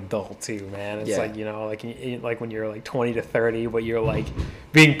adult too, man. It's like, you know, like when you're like 20 to 30, but you're like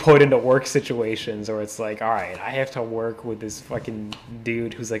being put into work situations, or it's like, all right, I have to work with this fucking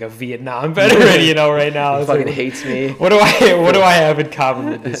dude who's like a Vietnam veteran, you know, right now. He fucking hates me. What do I have in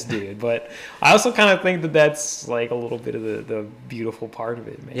common with this dude? But I also kind of think that that's like a little bit of the beautiful part of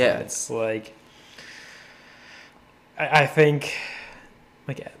it, man. Yeah, it's like I think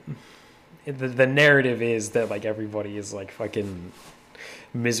like. The narrative is that like everybody is like fucking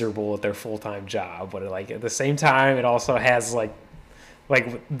miserable at their full-time job, but like at the same time it also has like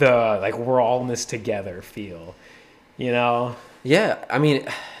the like we're all in this together feel, you know. Yeah, I mean,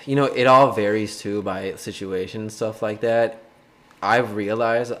 you know, it all varies too by situation and stuff like that. I've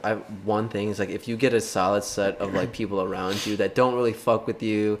realized one thing is like if you get a solid set of like people around you that don't really fuck with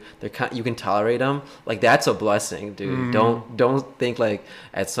you, you can tolerate them. Like that's a blessing, dude. Don't think like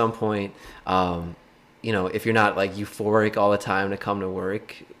at some point, you know, if you're not like euphoric all the time to come to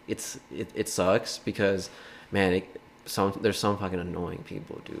work, it sucks because, man, there's some fucking annoying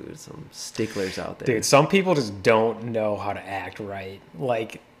people, dude. Some sticklers out there. Dude, some people just don't know how to act right.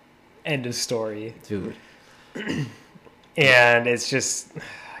 Like, end of story, dude. And it's just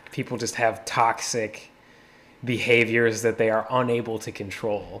people just have toxic behaviors that they are unable to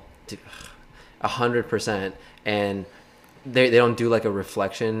control. 100%. And they don't do like a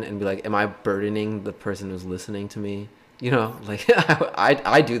reflection and be like, am I burdening the person who's listening to me? You know, like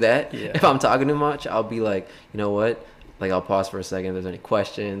I do that. Yeah. If I'm talking too much, I'll be like, you know what? Like I'll pause for a second if there's any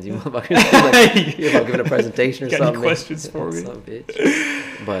questions. You motherfuckers, like, if I'm giving a presentation or got something. Any questions for me? Some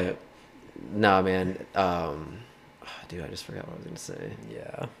bitch. But nah, man. Dude, I just forgot what I was gonna say.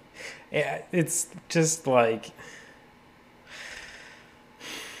 Yeah, it's just like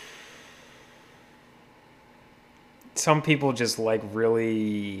some people just like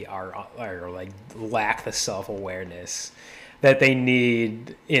really are like lack the self-awareness that they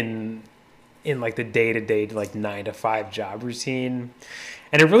need in like the day-to-day like 9 to 5 job routine,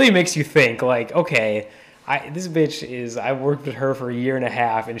 and it really makes you think like, okay, this bitch I worked with her for a year and a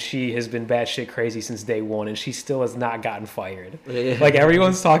half, and she has been batshit crazy since day one, and she still has not gotten fired. Yeah. Like,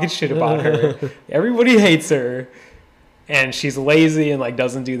 everyone's talking shit about her. Everybody hates her. And she's lazy and, like,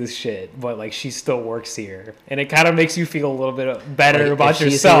 doesn't do this shit. But, like, she still works here. And it kind of makes you feel a little bit better like, about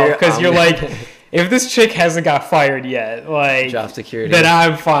yourself. Because you're like, if this chick hasn't got fired yet, like, job security, then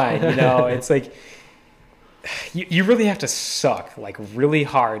I'm fine, you know? It's like... You really have to suck like really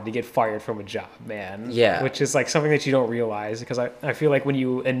hard to get fired from a job, man. Yeah. Which is like something that you don't realize, because I feel like when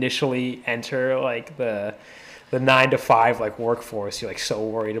you initially enter like the 9 to 5 like workforce, you're like so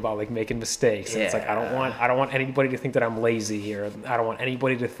worried about like making mistakes. And it's like I don't want anybody to think that I'm lazy, or I don't want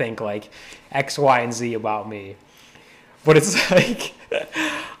anybody to think like X, Y, and Z about me. But it's like,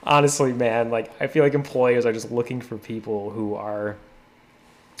 honestly, man, like I feel like employers are just looking for people who are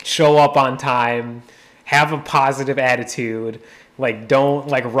show up on time, have a positive attitude, like don't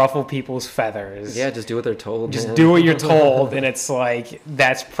like ruffle people's feathers. Yeah, just do what they're told. Just man. do what you're told, and it's like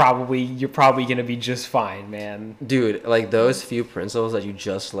you're probably gonna be just fine, man. Dude, like those few principles that you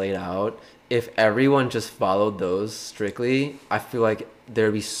just laid out, if everyone just followed those strictly, I feel like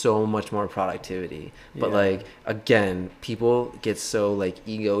there'd be so much more productivity. But like again, people get so like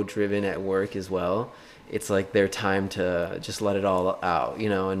ego driven at work as well. It's like their time to just let it all out, you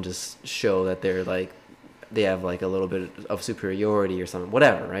know, and just show that they're like they have like a little bit of superiority or something,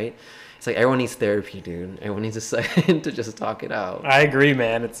 whatever, right? It's like everyone needs therapy, dude. Everyone needs a second to just talk it out. I agree,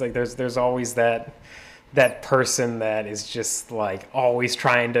 man. It's like there's always that person that is just like always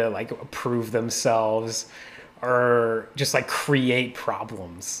trying to like prove themselves or just like create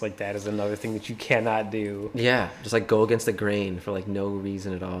problems. Like that is another thing that you cannot do. Yeah, just like go against the grain for like no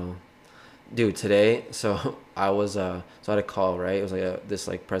reason at all. Dude, today, so I had a call, right? It was like this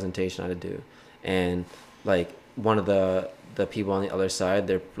like presentation I had to do, and like one of the people on the other side,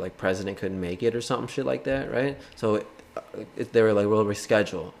 their like president couldn't make it or something shit like that, right? So they were like, we'll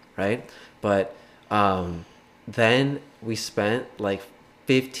reschedule, right? But then we spent like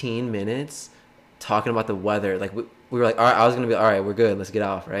 15 minutes talking about the weather. Like we were like, all right, I was gonna be all right, we're good, let's get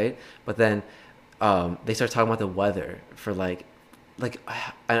off, right? But then they started talking about the weather for like and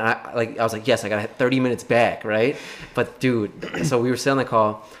I was like, yes, I got 30 minutes back, right? But dude, so we were sitting on the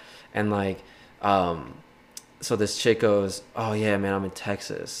call, and like so this chick goes, oh yeah, man, I'm in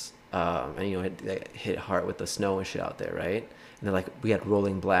Texas, and you know it hit hard with the snow and shit out there, right? And they're like, we had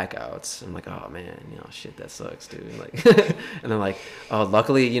rolling blackouts. I'm like, oh man, you know, shit, that sucks, dude. Like, and then like, oh,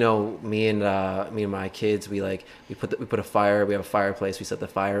 luckily, you know, me and my kids, we put a fire. We have a fireplace. We set the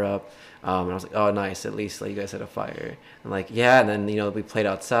fire up. And I was like, oh, nice. At least like you guys had a fire. And like, yeah. And then you know we played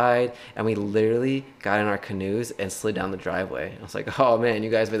outside, and we literally got in our canoes and slid down the driveway. I was like, oh man, you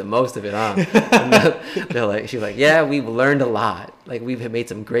guys made the most of it, huh? And they're like, she's like, yeah, we've learned a lot. Like we've made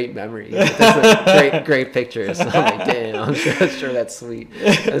some great memories. Like, great pictures. So I'm like, damn, I'm sure that's sweet.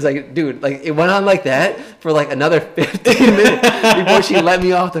 I was like, dude, like it went on like that for like another 15 minutes before she let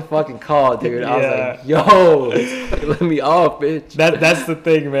me off the fucking call, dude. I was like, yo, let me off, bitch. That's the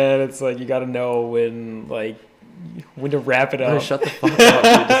thing, man. It's like you got to know when to wrap it up. Shut the fuck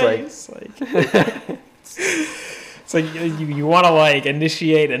up, dude. It's like you want to like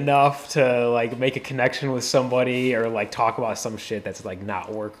initiate enough to like make a connection with somebody or like talk about some shit that's like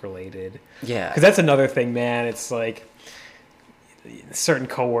not work related. Yeah. Because that's another thing, man. It's like certain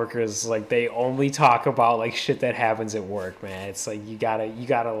coworkers, like they only talk about like shit that happens at work, man. It's like you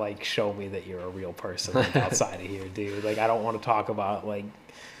gotta like show me that you're a real person like, outside of here, dude. Like I don't want to talk about like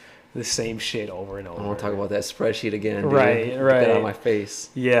the same shit over and over. I want to talk about that spreadsheet again, dude. Right. Get that on my face.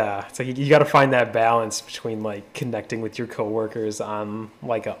 Yeah, it's like you got to find that balance between like connecting with your coworkers on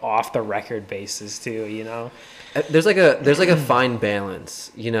like a off the record basis too, you know. There's like a fine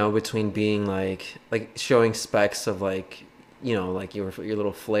balance, you know, between being like showing specks of like, you know, like your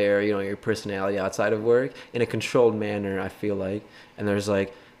little flair, you know, your personality outside of work in a controlled manner, I feel like. And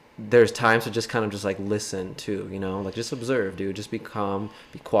there's times to just kind of just like listen to, you know, like just observe, dude. Just be calm,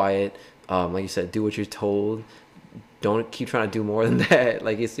 be quiet. Like you said, do what you're told. Don't keep trying to do more than that.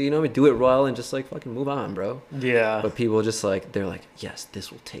 Like you know, do it well and just like fucking move on, bro. Yeah. But people just like they're like, yes,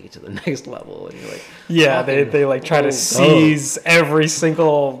 this will take it to the next level, and you're like, yeah, they like try to seize every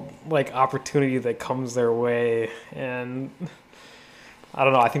single like opportunity that comes their way, and I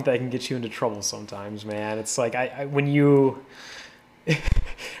don't know. I think that can get you into trouble sometimes, man. It's like when you.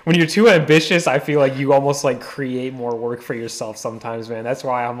 When you're too ambitious, I feel like you almost like create more work for yourself sometimes, man. That's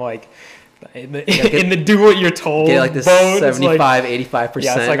why I'm like in the do what you're told. Get like this 75, like, 85%.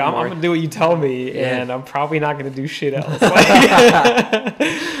 Yeah, it's like I'm gonna do what you tell me, and I'm probably not gonna do shit else. Like,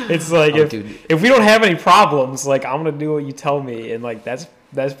 it's like if we don't have any problems, like I'm gonna do what you tell me, and like that's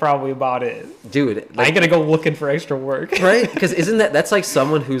probably about it, dude. Like, I ain't gonna go looking for extra work, right? Because that's like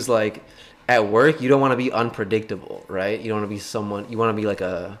someone who's like. At work, you don't want to be unpredictable, right? You don't want to be someone. You want to be you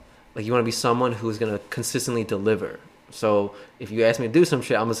want to be someone who's gonna consistently deliver. So if you ask me to do some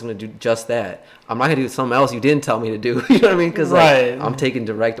shit, I'm just gonna do just that. I'm not gonna do something else you didn't tell me to do. You know what I mean? Because like, I'm taking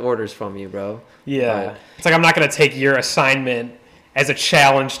direct orders from you, bro. Yeah, it's like I'm not gonna take your assignment as a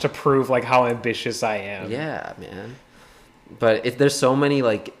challenge to prove like how ambitious I am. Yeah, man. But there's so many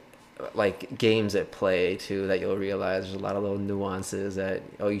like games at play too that you'll realize there's a lot of little nuances that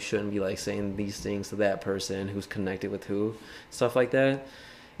you shouldn't be like saying these things to that person who's connected with who, stuff like that.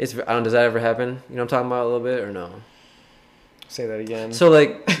 Does that ever happen? You know what I'm talking about a little bit or no? Say that again. So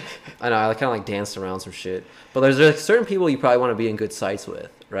like I know I kind of like danced around some shit, but there's like certain people you probably want to be in good sites with,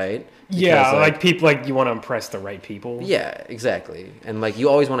 right? Because, yeah, like people, like you want to impress the right people. Yeah, exactly. And like you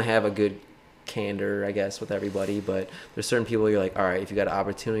always want to have a good candor, I guess, with everybody, but there's certain people you're like, all right, if you got an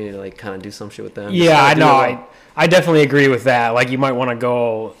opportunity to like kind of do some shit with them. Yeah, I know. I definitely agree with that. Like you might want to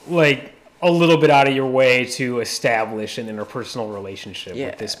go like a little bit out of your way to establish an interpersonal relationship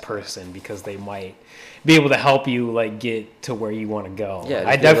with this person because they might be able to help you like get to where you want to go. Yeah,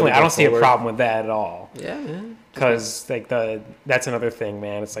 I don't see a problem with that at all. Yeah, man. Because like that's another thing,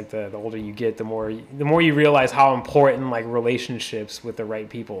 man. It's like the older you get, the more you realize how important like relationships with the right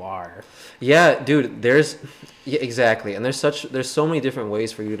people are. Yeah, dude. Exactly, and there's so many different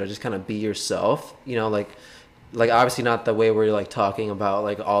ways for you to just kind of be yourself. You know, like obviously not the way we're like talking about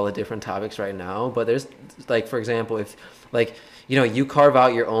like all the different topics right now, but there's like, for example, if like, you know, you carve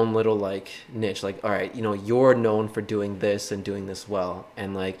out your own little like niche, like, all right, you know, you're known for doing this and doing this well,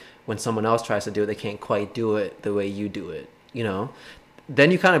 and like when someone else tries to do it, they can't quite do it the way you do it, you know,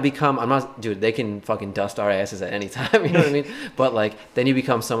 then you kind of become, dude, they can fucking dust our asses at any time, you know what I mean? But like then you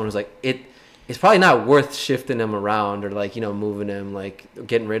become someone who's like, it's probably not worth shifting them around or like, you know, moving them, like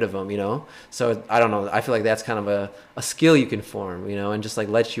getting rid of them, you know? So I don't know. I feel like that's kind of a skill you can form, you know, and just like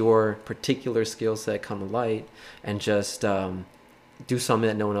let your particular skill set come to light and just do something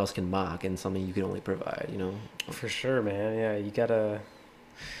that no one else can mock and something you can only provide, you know? For sure, man. Yeah, you gotta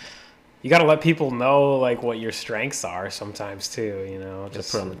let people know like what your strengths are sometimes too, you know?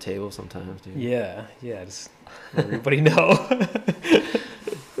 Just put it on the table sometimes, dude. Yeah, just let everybody know.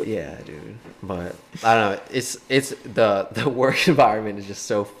 Yeah, dude. But I don't know. It's the work environment is just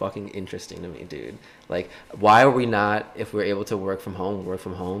so fucking interesting to me, dude. Like, why are we not, if we're able to work from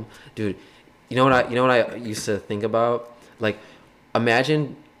home, dude? You know what I used to think about? Like,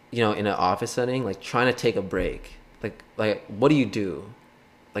 imagine, you know, in an office setting, like trying to take a break. Like what do you do?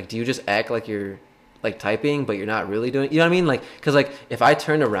 Like, do you just act like you're like typing, but you're not really doing? You know what I mean? Like, because like if I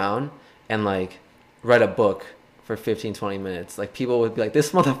turned around and like read a book for 15-20 minutes, like people would be like,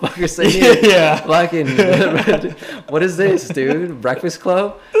 this motherfucker sitting here fucking what is this, dude? Breakfast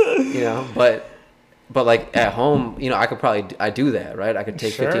Club? You know, but like at home, you know, I do that, right? I could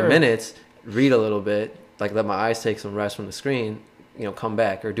take 15 minutes, read a little bit, like let my eyes take some rest from the screen, you know, come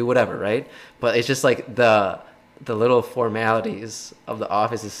back or do whatever, right? But it's just like the little formalities of the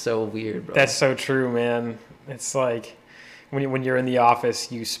office is so weird, bro. That's so true, man. It's like when you're in the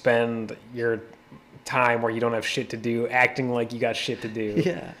office, you spend your time where you don't have shit to do acting like you got shit to do.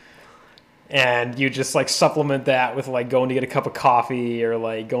 Yeah. And you just like supplement that with like going to get a cup of coffee or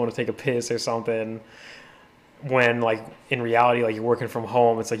like going to take a piss or something, when like in reality, like you're working from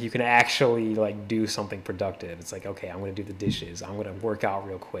home, it's like you can actually like do something productive. It's like, okay, I'm gonna do the dishes, I'm gonna work out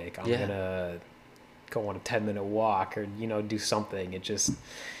real quick, I'm gonna go on a 10-minute walk, or, you know, do something.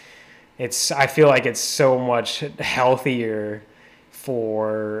 I feel like it's so much healthier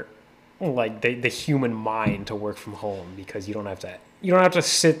for like the human mind to work from home, because you don't have to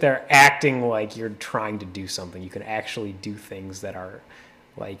sit there acting like you're trying to do something. You can actually do things that are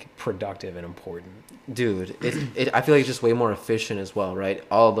like productive and important. Dude, I feel like it's just way more efficient as well, right?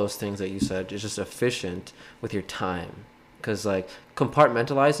 All of those things that you said, it's just efficient with your time. Because like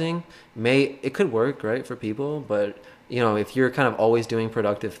compartmentalizing it could work, right, for people, but you know, if you're kind of always doing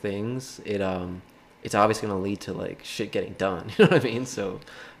productive things, it's obviously going to lead to like shit getting done. You know what I mean? So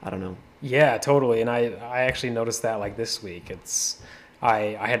I don't know. Yeah, totally. And I actually noticed that like this week,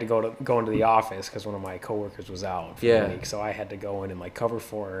 I had to go into the office because one of my coworkers was out for the week, so I had to go in and like cover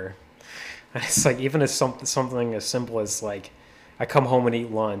for her. And it's like, even as something as simple as like I come home and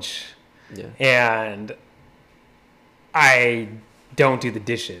eat lunch, and I don't do the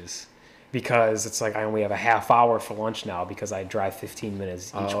dishes because it's like I only have a half hour for lunch now because I drive 15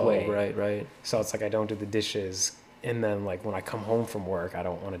 minutes each way. Right. So it's like I don't do the dishes. And then like when I come home from work, I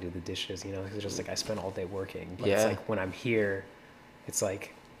don't want to do the dishes, you know, it's just like I spend all day working. But it's like when I'm here, it's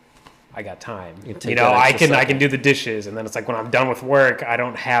like I got time. You know, I can do the dishes, and then it's like when I'm done with work, I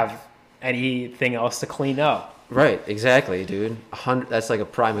don't have anything else to clean up. Right, exactly, dude. That's like a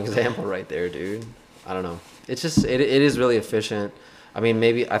prime example right there, dude. I don't know. It's just it is really efficient. I mean,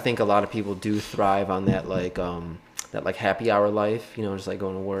 I think a lot of people do thrive on that like happy hour life, you know, just like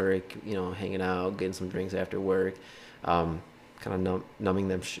going to work, you know, hanging out, getting some drinks after work, kind of numbing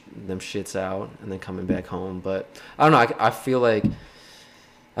them shits out, and then coming back home. But I don't know. I feel like,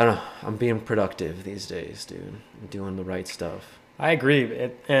 I don't know, I'm being productive these days, dude. I'm doing the right stuff. I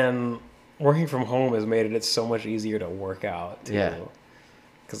agree. And working from home has made it so much easier to work out too. Yeah.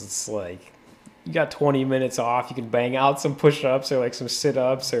 Because it's like, you got 20 minutes off, you can bang out some push-ups or like some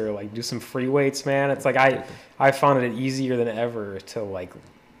sit-ups or like do some free weights, man. It's like I found it easier than ever to like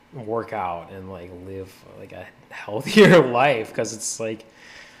work out and like live like a healthier life, because it's like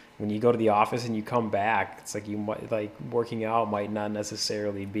when you go to the office and you come back, it's like you might like working out might not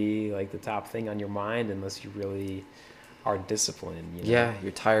necessarily be like the top thing on your mind unless you really are disciplined. You know? Yeah,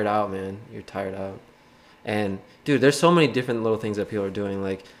 you're tired out, man. You're tired out. And dude, there's so many different little things that people are doing.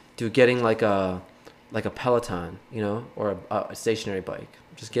 Like, dude, getting like a Peloton, you know, or a stationary bike.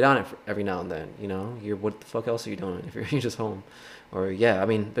 Just get on it every now and then, you know. What the fuck else are you doing if you're just home? Or yeah, I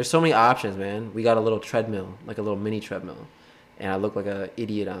mean, there's so many options, man. We got a little treadmill, like a little mini treadmill, and I look like an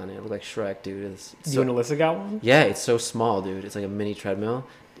idiot on it. I look like Shrek, dude. You and Alyssa got one? Yeah, it's so small, dude. It's like a mini treadmill.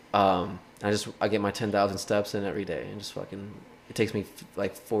 I get my 10,000 steps in every day, and just fucking. It takes me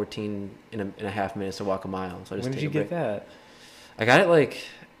like 14 and a half minutes to walk a mile. So I just when did you get that? I got it like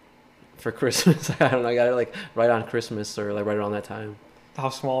for Christmas. I don't know. I got it like right on Christmas or like right around that time. How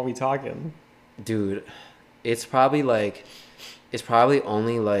small are we talking? Dude, it's probably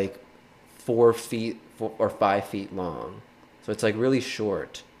only like 4 feet or 5 feet long. So it's like really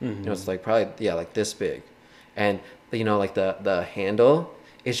short. Mm-hmm. You know, it's like probably, yeah, like this big. And, you know, like the handle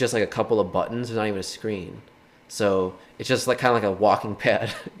is just like a couple of buttons. There's not even a screen. So it's just like kind of like a walking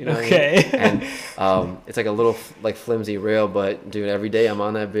pad, you know. Okay. What I mean? And it's like a little like flimsy rail, but dude, every day I'm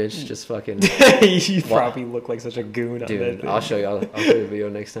on that bitch, just fucking. You probably look like such a goon. Dude, on that thing. I'll show you. I'll show you a video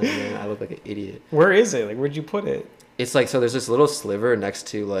next time, man. I look like an idiot. Where is it? Like, where'd you put it? It's like, so there's this little sliver next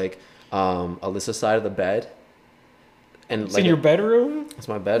to like Alyssa's side of the bed. And it's like in your bedroom? It's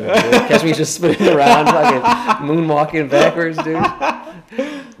my bedroom. Dude. Catch me just spinning around, fucking moonwalking backwards, dude.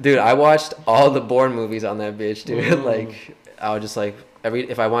 Dude, I watched all the Bourne movies on that bitch, dude. Like, I would just like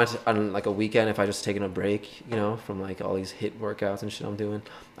if I wanted to, on like a weekend, if I just taking a break, you know, from like all these HIIT workouts and shit I'm doing,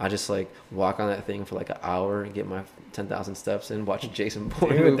 I just like walk on that thing for like an hour and get my 10,000 steps in, watch a Jason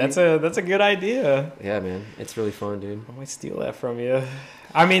Bourne movie. That's a good idea. Yeah, man, it's really fun, dude. I might steal that from you.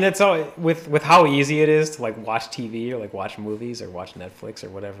 I mean, it's all with how easy it is to like watch TV or like watch movies or watch Netflix or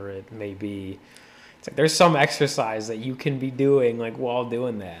whatever it may be. It's like there's some exercise that you can be doing like while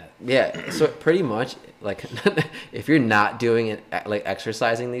doing that. Yeah, so pretty much like if you're not doing it like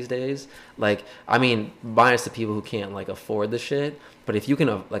exercising these days, like I mean, minus the people who can't like afford the shit, but if you can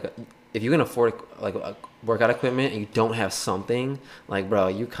afford like a workout equipment and you don't have something, like bro,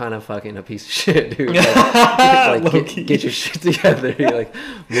 you kind of fucking a piece of shit, dude. Like get your shit together. You like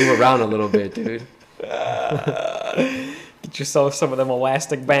move around a little bit, dude. Get yourself some of them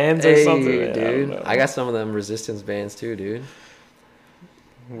elastic bands or something, dude. I got some of them resistance bands too, dude.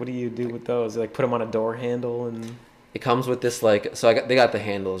 What do you do with those? Like put them on a door handle and. It comes with this like, so they got the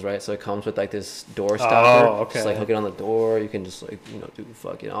handles, right? So it comes with like this door stopper. Oh, okay. Just like hook it on the door. You can just like, you know, do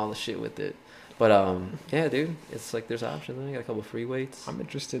fucking all the shit with it. But yeah, dude, it's like there's options. I got a couple free weights. I'm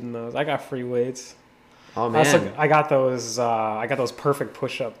interested in those. I got free weights. Oh man, I got those. I got those perfect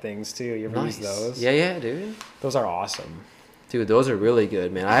push-up things too. You ever use those? Yeah, dude. Those are awesome. Dude, those are really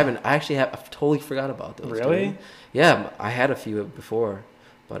good, man. I totally forgot about those. Really? Dude. Yeah, I had a few before,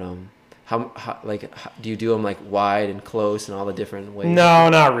 but how do you do them like wide and close and all the different ways? No,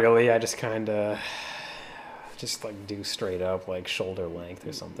 not really. I just kind of just like do straight up like shoulder length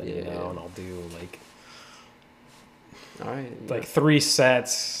or something, you know, and I'll do like all right, like 3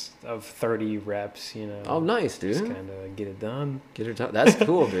 sets of 30 reps, you know. Oh, nice, dude. Just kind of get it done. Get it done. That's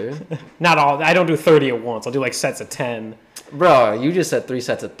cool, dude. Not all. I don't do 30 at once. I'll do like sets of 10. Bro, you just said 3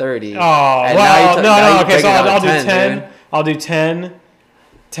 sets of 30. Oh, well, no. Okay, so I'll do 10. Dude. I'll do 10,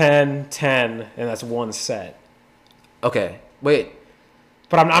 10, 10, and that's one set. Okay, wait.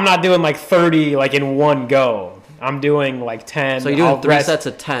 But I'm not doing like 30 like in one go. I'm doing like 10. So you're doing 3 sets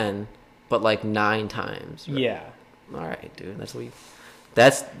of 10, but like 9 times. Right? Yeah. All right, dude. That's what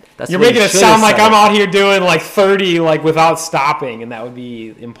that's you're making it sound like I'm out here doing like 30 like without stopping, and that would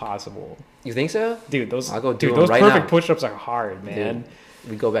be impossible. You think so? Dude, I'll go do those right perfect now. Push-ups are hard, man.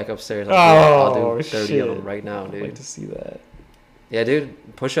 Dude, we go back upstairs. I'll do 30 of them right now, dude. I'd like to see that. Yeah,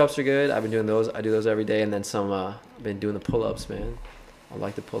 dude. Push-ups are good. I've been doing those. I do those every day, and then some. I've been doing the pull-ups, man. I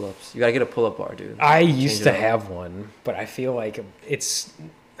like the pull-ups. You gotta get a pull-up bar, dude. I used to have one, but I feel like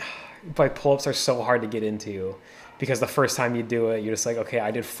pull-ups are so hard to get into. Because the first time you do it, you're just like, okay,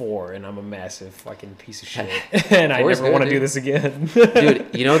 I did 4, and I'm a massive fucking piece of shit, and I never want to do this again. Dude,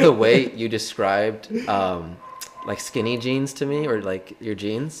 you know the way you described like skinny jeans to me, or like your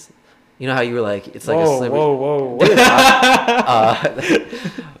jeans? You know how you were like, it's like a slim. Whoa. Dude,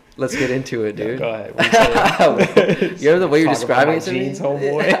 let's get into it, dude. Yeah, go ahead. You know the way you're describing it to jeans, me?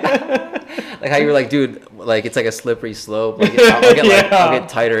 Homeboy. Like how you were like, dude, like it's like a slippery slope. Like I'll get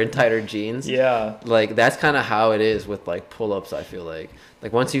tighter and tighter jeans. Yeah. Like that's kind of how it is with like pull-ups. I feel like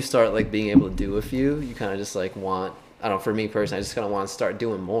once you start like being able to do a few, you kind of just like want I don't know, for me personally, I just kind of want to start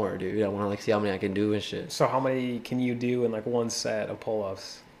doing more, dude. I want to like see how many I can do and shit. So how many can you do in like one set of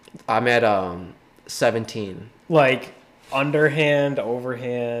pull-ups? I'm at 17. Like underhand,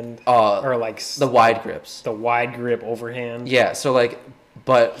 overhand, or like the wide grips. The wide grip overhand. Yeah. So like,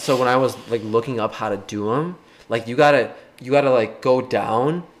 so when I was like looking up how to do them, like you gotta like go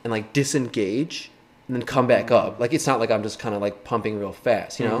down and like disengage and then come back up. Like it's not like I'm just kind of like pumping real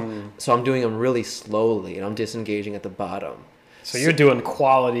fast, you know. So I'm doing them really slowly and I'm disengaging at the bottom. So you're doing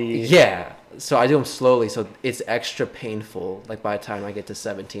quality. Yeah. So I do them slowly, so it's extra painful. Like by the time I get to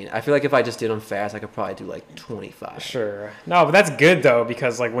 17, I feel like if I just did them fast, I could probably do like 25. Sure. No, but that's good though,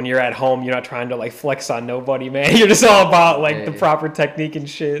 because like when you're at home, you're not trying to like flex on nobody, man. You're just all about like the proper technique and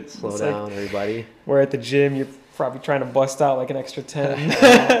shit. Slow down, like, everybody. We're at the gym. You're probably trying to bust out like an extra 10,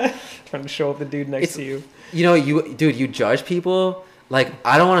 trying to show up the dude next to you. You know, you judge people. Like,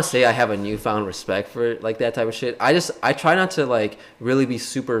 I don't want to say I have a newfound respect for, like, that type of shit. I try not to, like, really be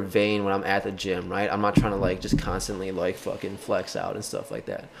super vain when I'm at the gym, right? I'm not trying to, like, just constantly, like, fucking flex out and stuff like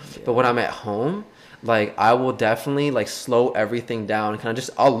that. Yeah. But when I'm at home, like, I will definitely, like, slow everything down and kind of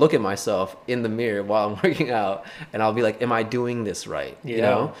I'll look at myself in the mirror while I'm working out, and I'll be like, am I doing this right? Yeah. You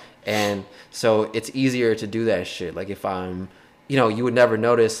know? And so it's easier to do that shit. Like, if I'm, you know, you would never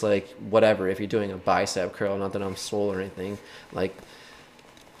notice, like, whatever, if you're doing a bicep curl, not that I'm swole or anything, like,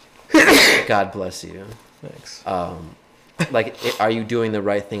 God bless you. Thanks. Like, are you doing the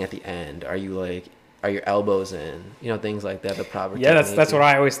right thing at the end? Are you like, are your elbows in? You know, things like that. The proper. Yeah, that's what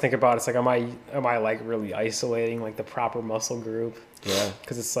I always think about. It's like, am I like really isolating like the proper muscle group? Yeah.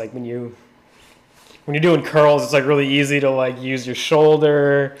 Because it's like when you're doing curls, it's like really easy to like use your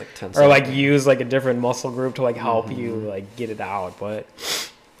shoulder or like use like a different muscle group to like help you like get it out. But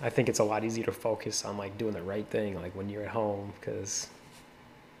I think it's a lot easier to focus on like doing the right thing like when you're at home, because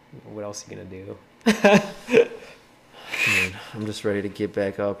what else are you gonna do? Man, I'm just ready to get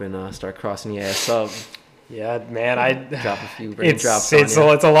back up and start crossing your ass up. Yeah, man, I drop a few raindrops. It's a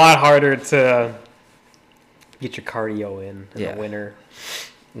lot harder to get your cardio in the winter.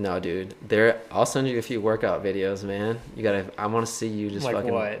 No, dude. I'll send you a few workout videos, man. I want to see you just like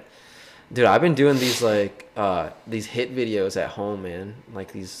fucking. What? Dude, I've been doing these like these hit videos at home, man.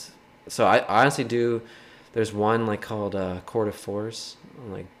 Like these. So I honestly do. There's one like called Court of Force.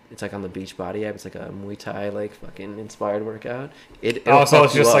 Like it's like on the Beachbody app. It's like a Muay Thai like fucking inspired workout. So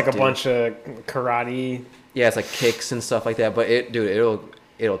it's just like a bunch of karate. Yeah, it's like kicks and stuff like that. But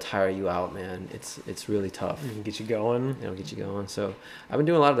it'll tire you out, man. It's really tough. It can get you going. It'll get you going. So I've been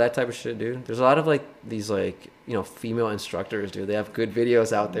doing a lot of that type of shit, dude. There's a lot of like these like, you know, female instructors, dude. They have good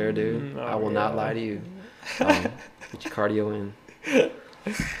videos out there, dude. I will not lie to you. Get your cardio in.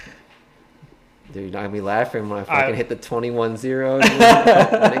 Dude, you're not gonna be laughing when I fucking hit the 21-0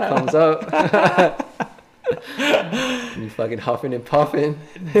 when it comes up. You fucking huffing and puffing.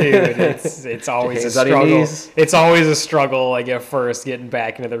 Dude, it's always a struggle. It's always a struggle, like at first, getting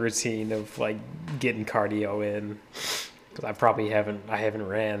back into the routine of like getting cardio in. Because I haven't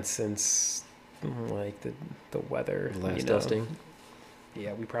ran since like the weather. Last dusting.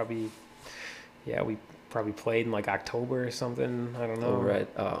 Yeah, we probably played in like October or something. I don't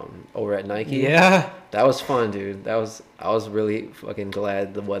know. Over at Nike. Yeah. That was fun, dude. I was really fucking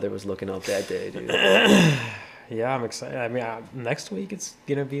glad the weather was looking up that day, dude. Yeah, I'm excited. I mean, next week it's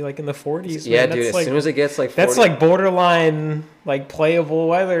gonna be like in the 40s. Yeah, man. dude. As soon as it gets like 40, that's like borderline like playable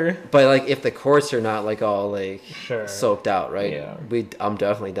weather. But like if the courts are not like all like soaked out, right? Yeah. I'm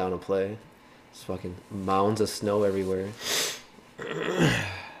definitely down to play. It's fucking mounds of snow everywhere.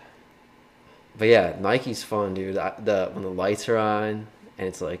 But yeah, Nike's fun, dude. When the lights are on and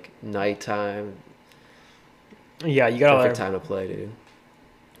it's like nighttime. Yeah, you gotta perfect time to play, dude.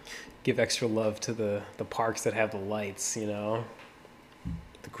 Give extra love to the parks that have the lights, you know.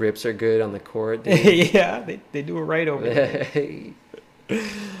 The grips are good on the court, dude. Yeah, they do it right over there.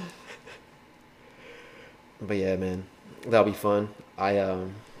 But yeah, man, that'll be fun. I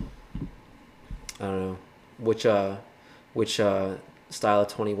don't know which style of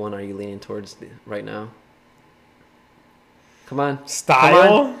 21 are you leaning towards right now? Come on,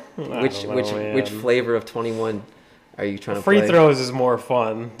 style. Come on. Which flavor of 21 are you trying to play? Free throws is more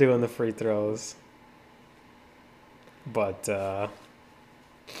fun, doing the free throws. But the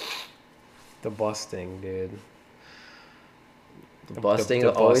busting, dude. The busting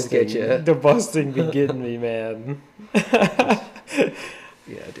will always get you. The busting be getting me, man. Yeah,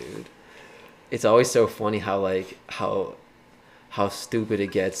 dude. It's always so funny how stupid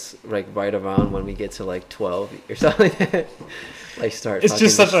it gets like right around when we get to like 12 or something. Like start. It's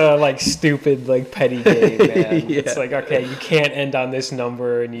just such a like stupid like petty game, man. Yeah. It's like, okay, you can't end on this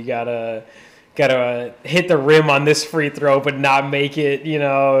number, and you gotta gotta hit the rim on this free throw, but not make it. You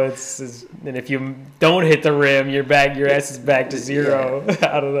know, and if you don't hit the rim, your ass is back to zero.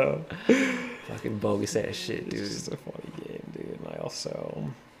 Yeah. I don't know. Fucking bogus ass shit, dude. It's just a funny game, dude.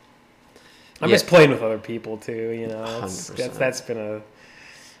 And I miss playing with other people too. You know, that's been a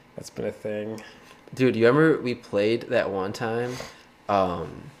thing. Dude, you remember we played that one time?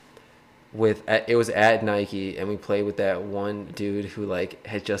 It was at Nike, and we played with that one dude who like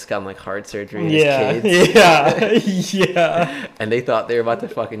had just gotten like heart surgery. And his kids. Yeah. And they thought they were about to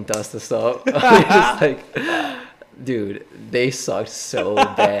fucking dust us up. Just like, dude, they sucked so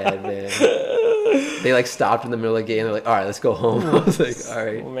bad, man. They like stopped in the middle of the game. They're like, "All right, let's go home." I was like, "All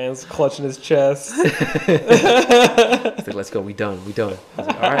right." Oh, man's clutching his chest. Like, let's go. We done. I was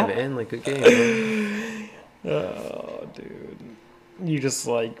like, "All right, man. Like, good game." Man. Oh, dude. You just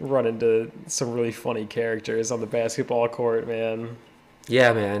like run into some really funny characters on the basketball court, man.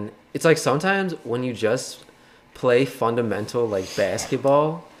 Yeah, man. It's like sometimes when you just play fundamental like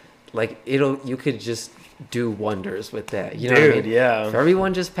basketball, like you could just do wonders with that. You know what I mean? Yeah. If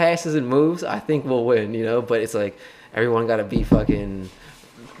everyone just passes and moves, I think we'll win, you know? But it's like everyone gotta be fucking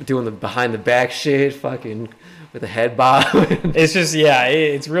doing the behind the back shit, fucking with a head bob. It's just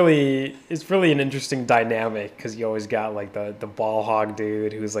it's really an interesting dynamic because you always got like the ball hog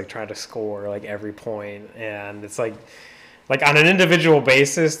dude who's like trying to score like every point, and it's like on an individual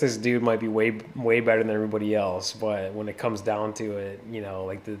basis this dude might be way better than everybody else, but when it comes down to it, you know,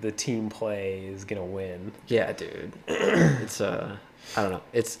 like the team play is gonna win. Yeah, dude. It's I don't know.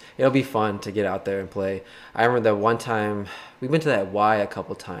 It'll be fun to get out there and play. I remember that one time we went to that Y a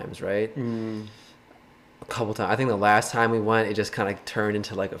couple times, right? A couple times. I think the last time we went, it just kind of turned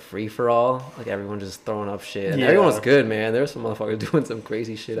into like a free for all. Like everyone just throwing up shit. And everyone was good, man. There were some motherfuckers doing some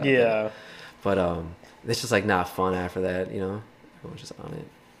crazy shit out there. But it's just like not fun after that, you know. Everyone's just on it.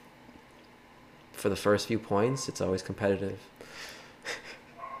 For the first few points, it's always competitive.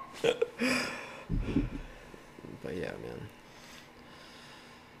 But yeah, man.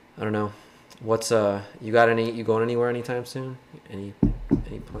 I don't know. What's you going anywhere anytime soon? Any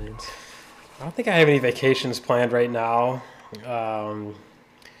plans? I don't think I have any vacations planned right now.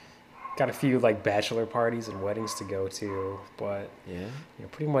 Got a few like bachelor parties and weddings to go to, but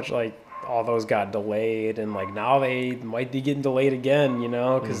pretty much like all those got delayed, and like now they might be getting delayed again, you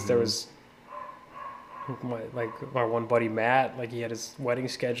know, because there was my one buddy Matt, like he had his wedding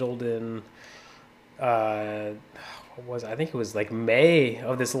scheduled in I think it was like May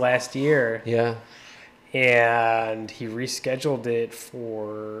of this last year. Yeah. And he rescheduled it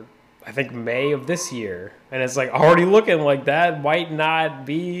for I think May of this year, and it's like already looking like that might not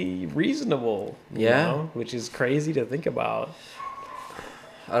be reasonable. You know? Which is crazy to think about.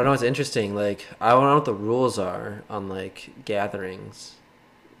 I don't know. It's interesting. Like I don't know what the rules are on like gatherings.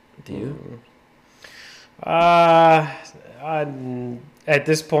 Do you? At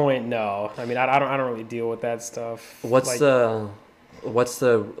this point, no. I mean, I don't really deal with that stuff. What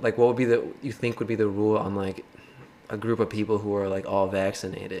would be you think would be the rule on like a group of people who are like all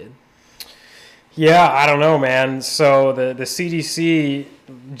vaccinated? Yeah, I don't know, man. So the CDC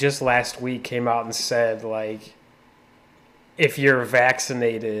just last week came out and said, like, if you're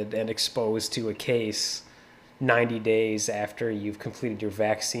vaccinated and exposed to a case 90 days after you've completed your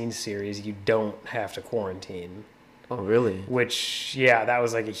vaccine series, you don't have to quarantine. Oh, really? Which, that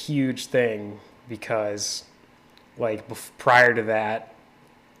was like a huge thing because, like, prior to that,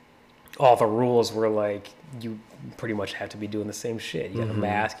 all the rules were like, you pretty much have to be doing the same shit. You got a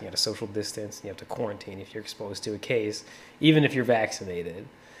mask, you got a social distance, and you have to quarantine if you're exposed to a case, even if you're vaccinated.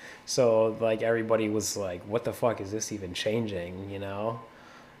 So, like, everybody was like, what the fuck is this even changing, you know?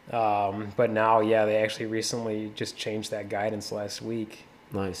 But now, they actually recently just changed that guidance last week.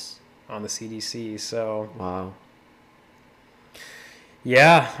 Nice. On the CDC, so... Wow.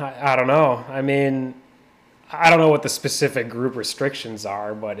 Yeah, I don't know. I mean, I don't know what the specific group restrictions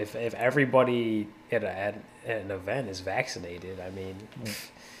are, but if everybody at an event is vaccinated, I mean,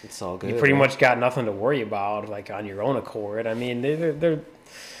 it's all good. You pretty much got nothing to worry about, like, on your own accord. I mean,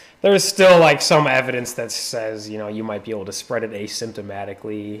 there's still, like, some evidence that says, you know, you might be able to spread it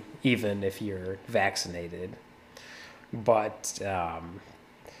asymptomatically even if you're vaccinated. But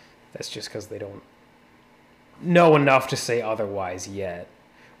that's just because they don't know enough to say otherwise yet.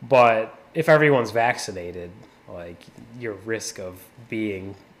 But if everyone's vaccinated, like, your risk of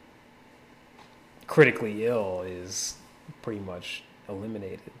being critically ill is pretty much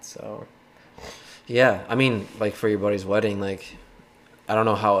eliminated. So yeah, I mean, like, for your buddy's wedding, like, I don't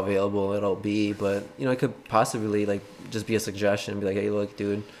know how available it'll be, but, you know, it could possibly, like, just be a suggestion, be like, hey, look,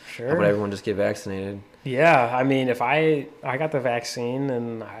 dude, sure, how about everyone just get vaccinated? Yeah, I mean, if I got the vaccine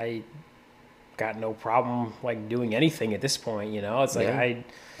and I got no problem like doing anything at this point. You know, it's like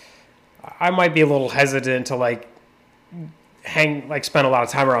I might be a little hesitant to like spend a lot of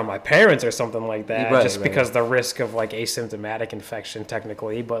time around my parents or something like that, just because the risk of like asymptomatic infection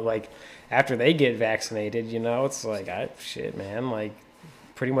technically. But like after they get vaccinated, you know, it's like shit, man, like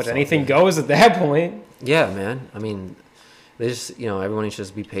pretty much anything goes at that point. Yeah, man. I mean, they just, you know, everyone should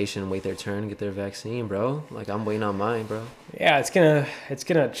just be patient and wait their turn, get their vaccine, bro. Like I'm waiting on mine, bro. Yeah, it's gonna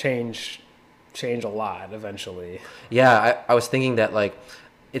change a lot eventually. Yeah, I was thinking that like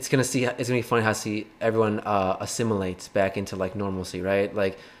it's gonna be funny how everyone assimilates back into like normalcy, right?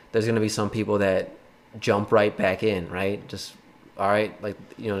 Like there's gonna be some people that jump right back in, right? Just all right, like,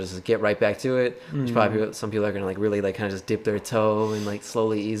 you know, just get right back to it. There's probably some people are gonna like really like kind of just dip their toe and like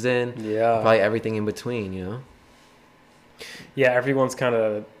slowly ease in. Yeah, probably everything in between, you know. Yeah, everyone's kind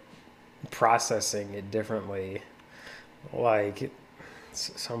of processing it differently. Like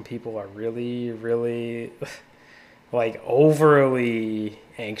some people are really, really like overly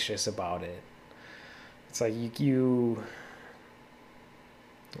anxious about it. It's like you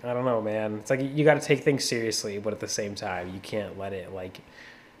I don't know, man. It's like you got to take things seriously, but at the same time, you can't let it like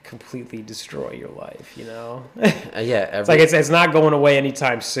completely destroy your life, you know? Yeah. It's like it's not going away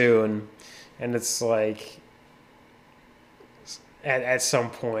anytime soon, and it's like at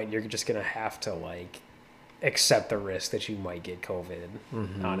some point you're just gonna have to like accept the risk that you might get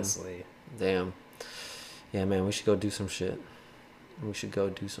COVID. Honestly. Damn. Yeah, man, we should go do some shit. We should go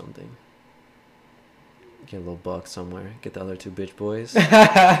do something. Get a little buck somewhere. Get the other two bitch boys.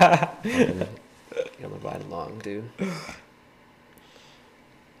 Get them to ride along, dude.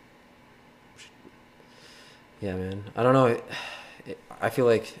 Yeah, man. I don't know. I feel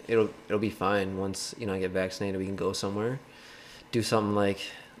like it'll be fine once, you know, I get vaccinated. We can go somewhere, do something like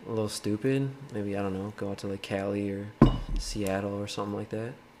a little stupid. Maybe, I don't know, go out to like Cali or Seattle or something like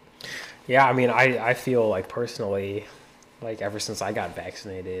that. Yeah, I mean, I feel like personally, like ever since I got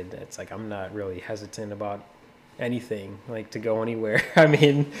vaccinated, it's like I'm not really hesitant about anything, like to go anywhere. I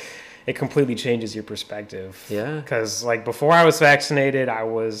mean, it completely changes your perspective. Yeah. Because like before I was vaccinated, I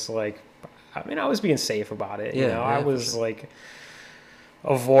was like, I mean, I was being safe about it. Yeah, you know, I was like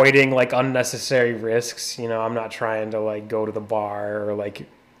avoiding like unnecessary risks. You know, I'm not trying to like go to the bar or like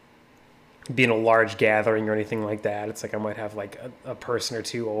be in a large gathering or anything like that. It's like I might have like a person or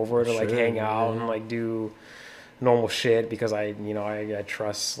two over to like hang out and like do normal shit because I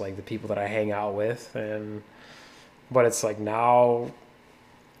trust like the people that I hang out with. But it's like now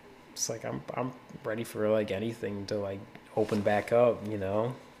it's like I'm ready for like anything to like open back up, you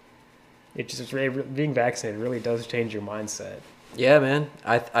know. It just being vaccinated really does change your mindset. Yeah, man.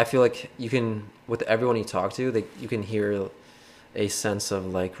 I feel like you can, with everyone you talk to, you can hear a sense of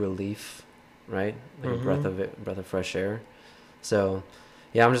like relief, right? Like a breath of fresh air. So,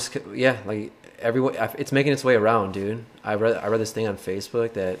 yeah, like everyone, it's making its way around, dude. I read this thing on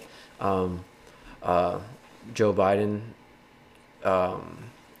Facebook that Joe Biden,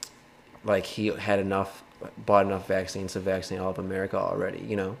 like he had bought enough vaccines to vaccinate all of America already,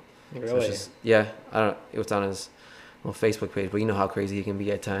 you know. Really? So I don't. It was on his little Facebook page, but you know how crazy he can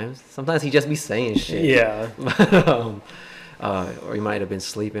be at times. Sometimes he just be saying shit. Yeah. Or he might have been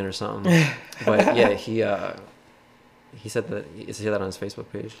sleeping or something. But yeah, he said that on his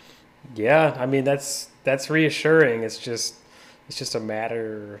Facebook page. Yeah, I mean that's reassuring. It's just a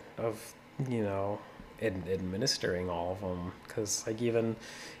matter of, you know, administering all of them, because like even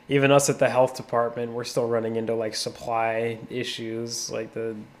us at the health department, we're still running into like supply issues. Like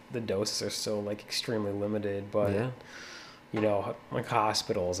the doses are still like extremely limited, but yeah. You know, like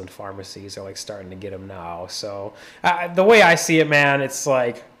hospitals and pharmacies are like starting to get them now. So the way I see it, man, it's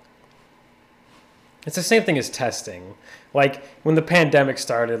like it's the same thing as testing. Like when the pandemic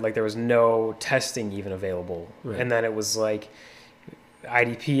started, like there was no testing even available. Right. And then it was like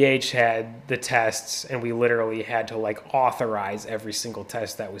IDPH had the tests, and we literally had to like authorize every single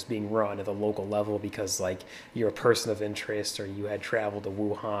test that was being run at the local level because like you're a person of interest, or you had traveled to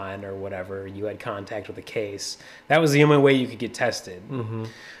Wuhan or whatever, you had contact with a case. That was the only way you could get tested.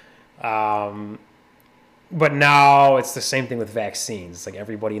 But now it's the same thing with vaccines. It's like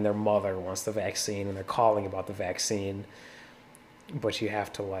everybody and their mother wants the vaccine, and they're calling about the vaccine, but you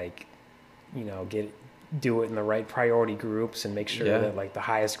have to like, you know, do it in the right priority groups and make sure that like the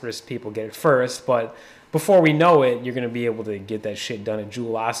highest risk people get it first. But before we know it, you're going to be able to get that shit done at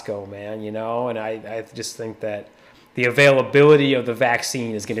Jewel Osco, man, you know? And I just think that the availability of the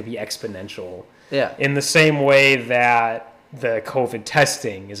vaccine is going to be exponential. Yeah. In the same way that the COVID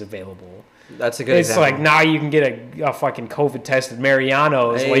testing is available. That's a good example. It's like now you can get a fucking COVID test at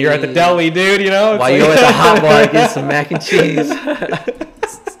Mariano's while you're at the deli, dude, you know? While you're at the hot bar, get some mac and cheese.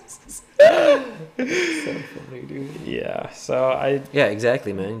 Yeah. So Yeah,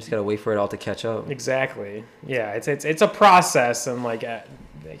 exactly, man. You just gotta wait for it all to catch up. Exactly. Yeah. It's a process, and like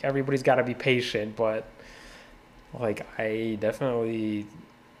everybody's got to be patient, but like I definitely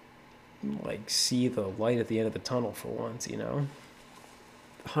like see the light at the end of the tunnel for once.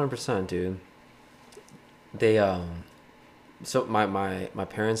 100%, dude. They so my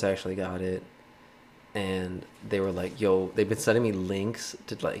parents actually got it, and they were like, yo, they've been sending me links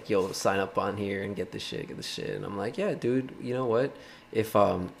to like, yo, sign up on here and get this shit, and I'm like, yeah, dude, you know what, if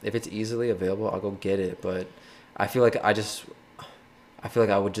it's easily available, I'll go get it. But I feel like I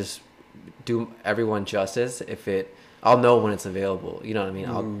would just do everyone justice if I'll know when it's available, you know what I mean?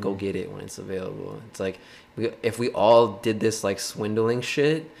 I'll go get it when it's available. It's like, if we all did this like swindling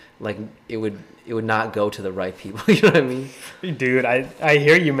shit, like it would not go to the right people. You know what I mean? Dude, I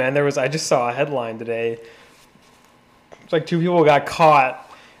hear you, man. I just saw a headline today. It's like 2 people got caught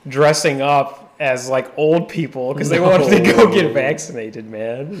dressing up as like old people because they wanted to go get vaccinated,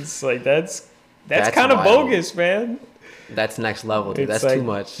 man. It's like that's kind of bogus, man. That's next level, dude. It's that's like, too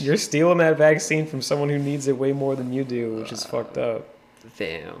much. You're stealing that vaccine from someone who needs it way more than you do, which is fucked up.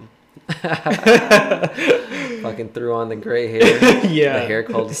 Damn. Fucking threw on the gray hair. Yeah. The hair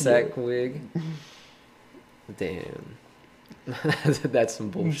cul-de-sac wig. Damn. That's some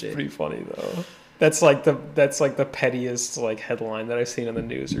bullshit. It's pretty funny though. That's like the pettiest like headline that I've seen in the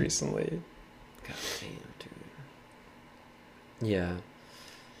news recently. God damn, dude. Yeah.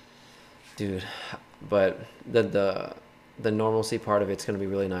 Dude, but the normalcy part of it's gonna be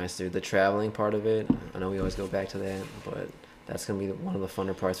really nice, dude. The traveling part of it, I know we always go back to that, but that's gonna be one of the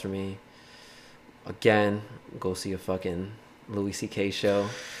funner parts for me. Again, go see a fucking Louis C.K. show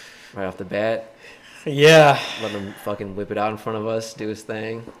right off the bat. Yeah. Let him fucking whip it out in front of us, do his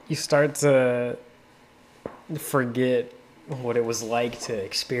thing. You start to forget what it was like to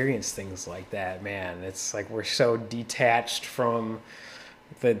experience things like that, man. It's like we're so detached from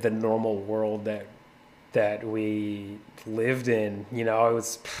the normal world that we lived in.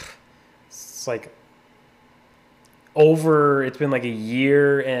 It's like it's been like a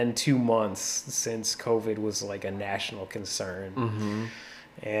year and 2 months since COVID was like a national concern. Mm-hmm.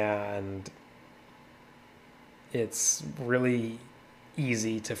 And it's really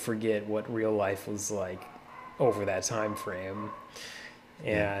easy to forget what real life was like over that time frame.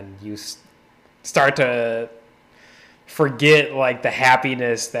 And you start to forget like the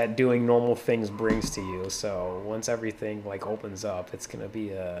happiness that doing normal things brings to you. So once everything like opens up, it's gonna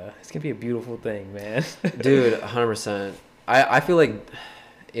be a beautiful thing, man. Dude, 100%. I feel like,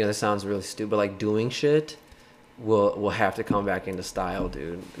 this sounds really stupid, but like doing shit will have to come back into style,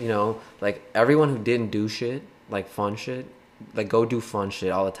 dude. Like everyone who didn't do shit, like fun shit, like go do fun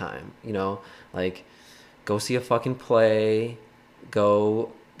shit all the time. Like go see a fucking play,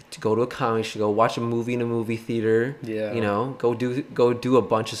 go to a comedy show, go watch a movie in a movie theater. Yeah. Go do a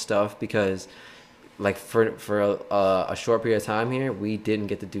bunch of stuff, because like for a short period of time here, we didn't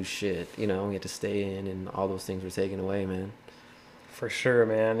get to do shit. We had to stay in, and all those things were taken away, man. For sure,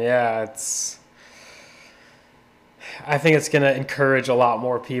 man. Yeah, I think it's gonna encourage a lot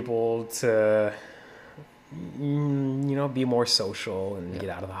more people to be more social and get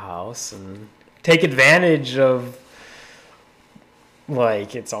out of the house and take advantage of,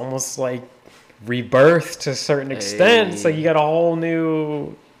 like, it's almost like rebirth to a certain extent. It's like you got a whole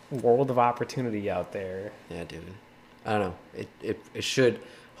new world of opportunity out there. Yeah, dude. I don't know. It should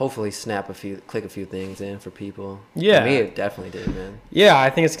hopefully click a few things in for people. Yeah. For me, it definitely did, man. Yeah, I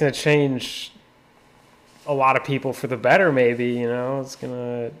think it's going to change a lot of people for the better, maybe. It's going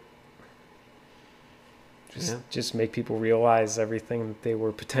to just make people realize everything that they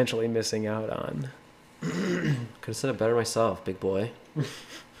were potentially missing out on. Could have said it better myself, big boy.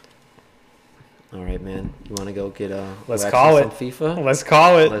 All right, man. You want to go get Let's call it some FIFA? Let's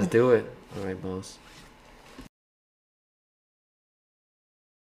call it. Let's do it. All right, boss.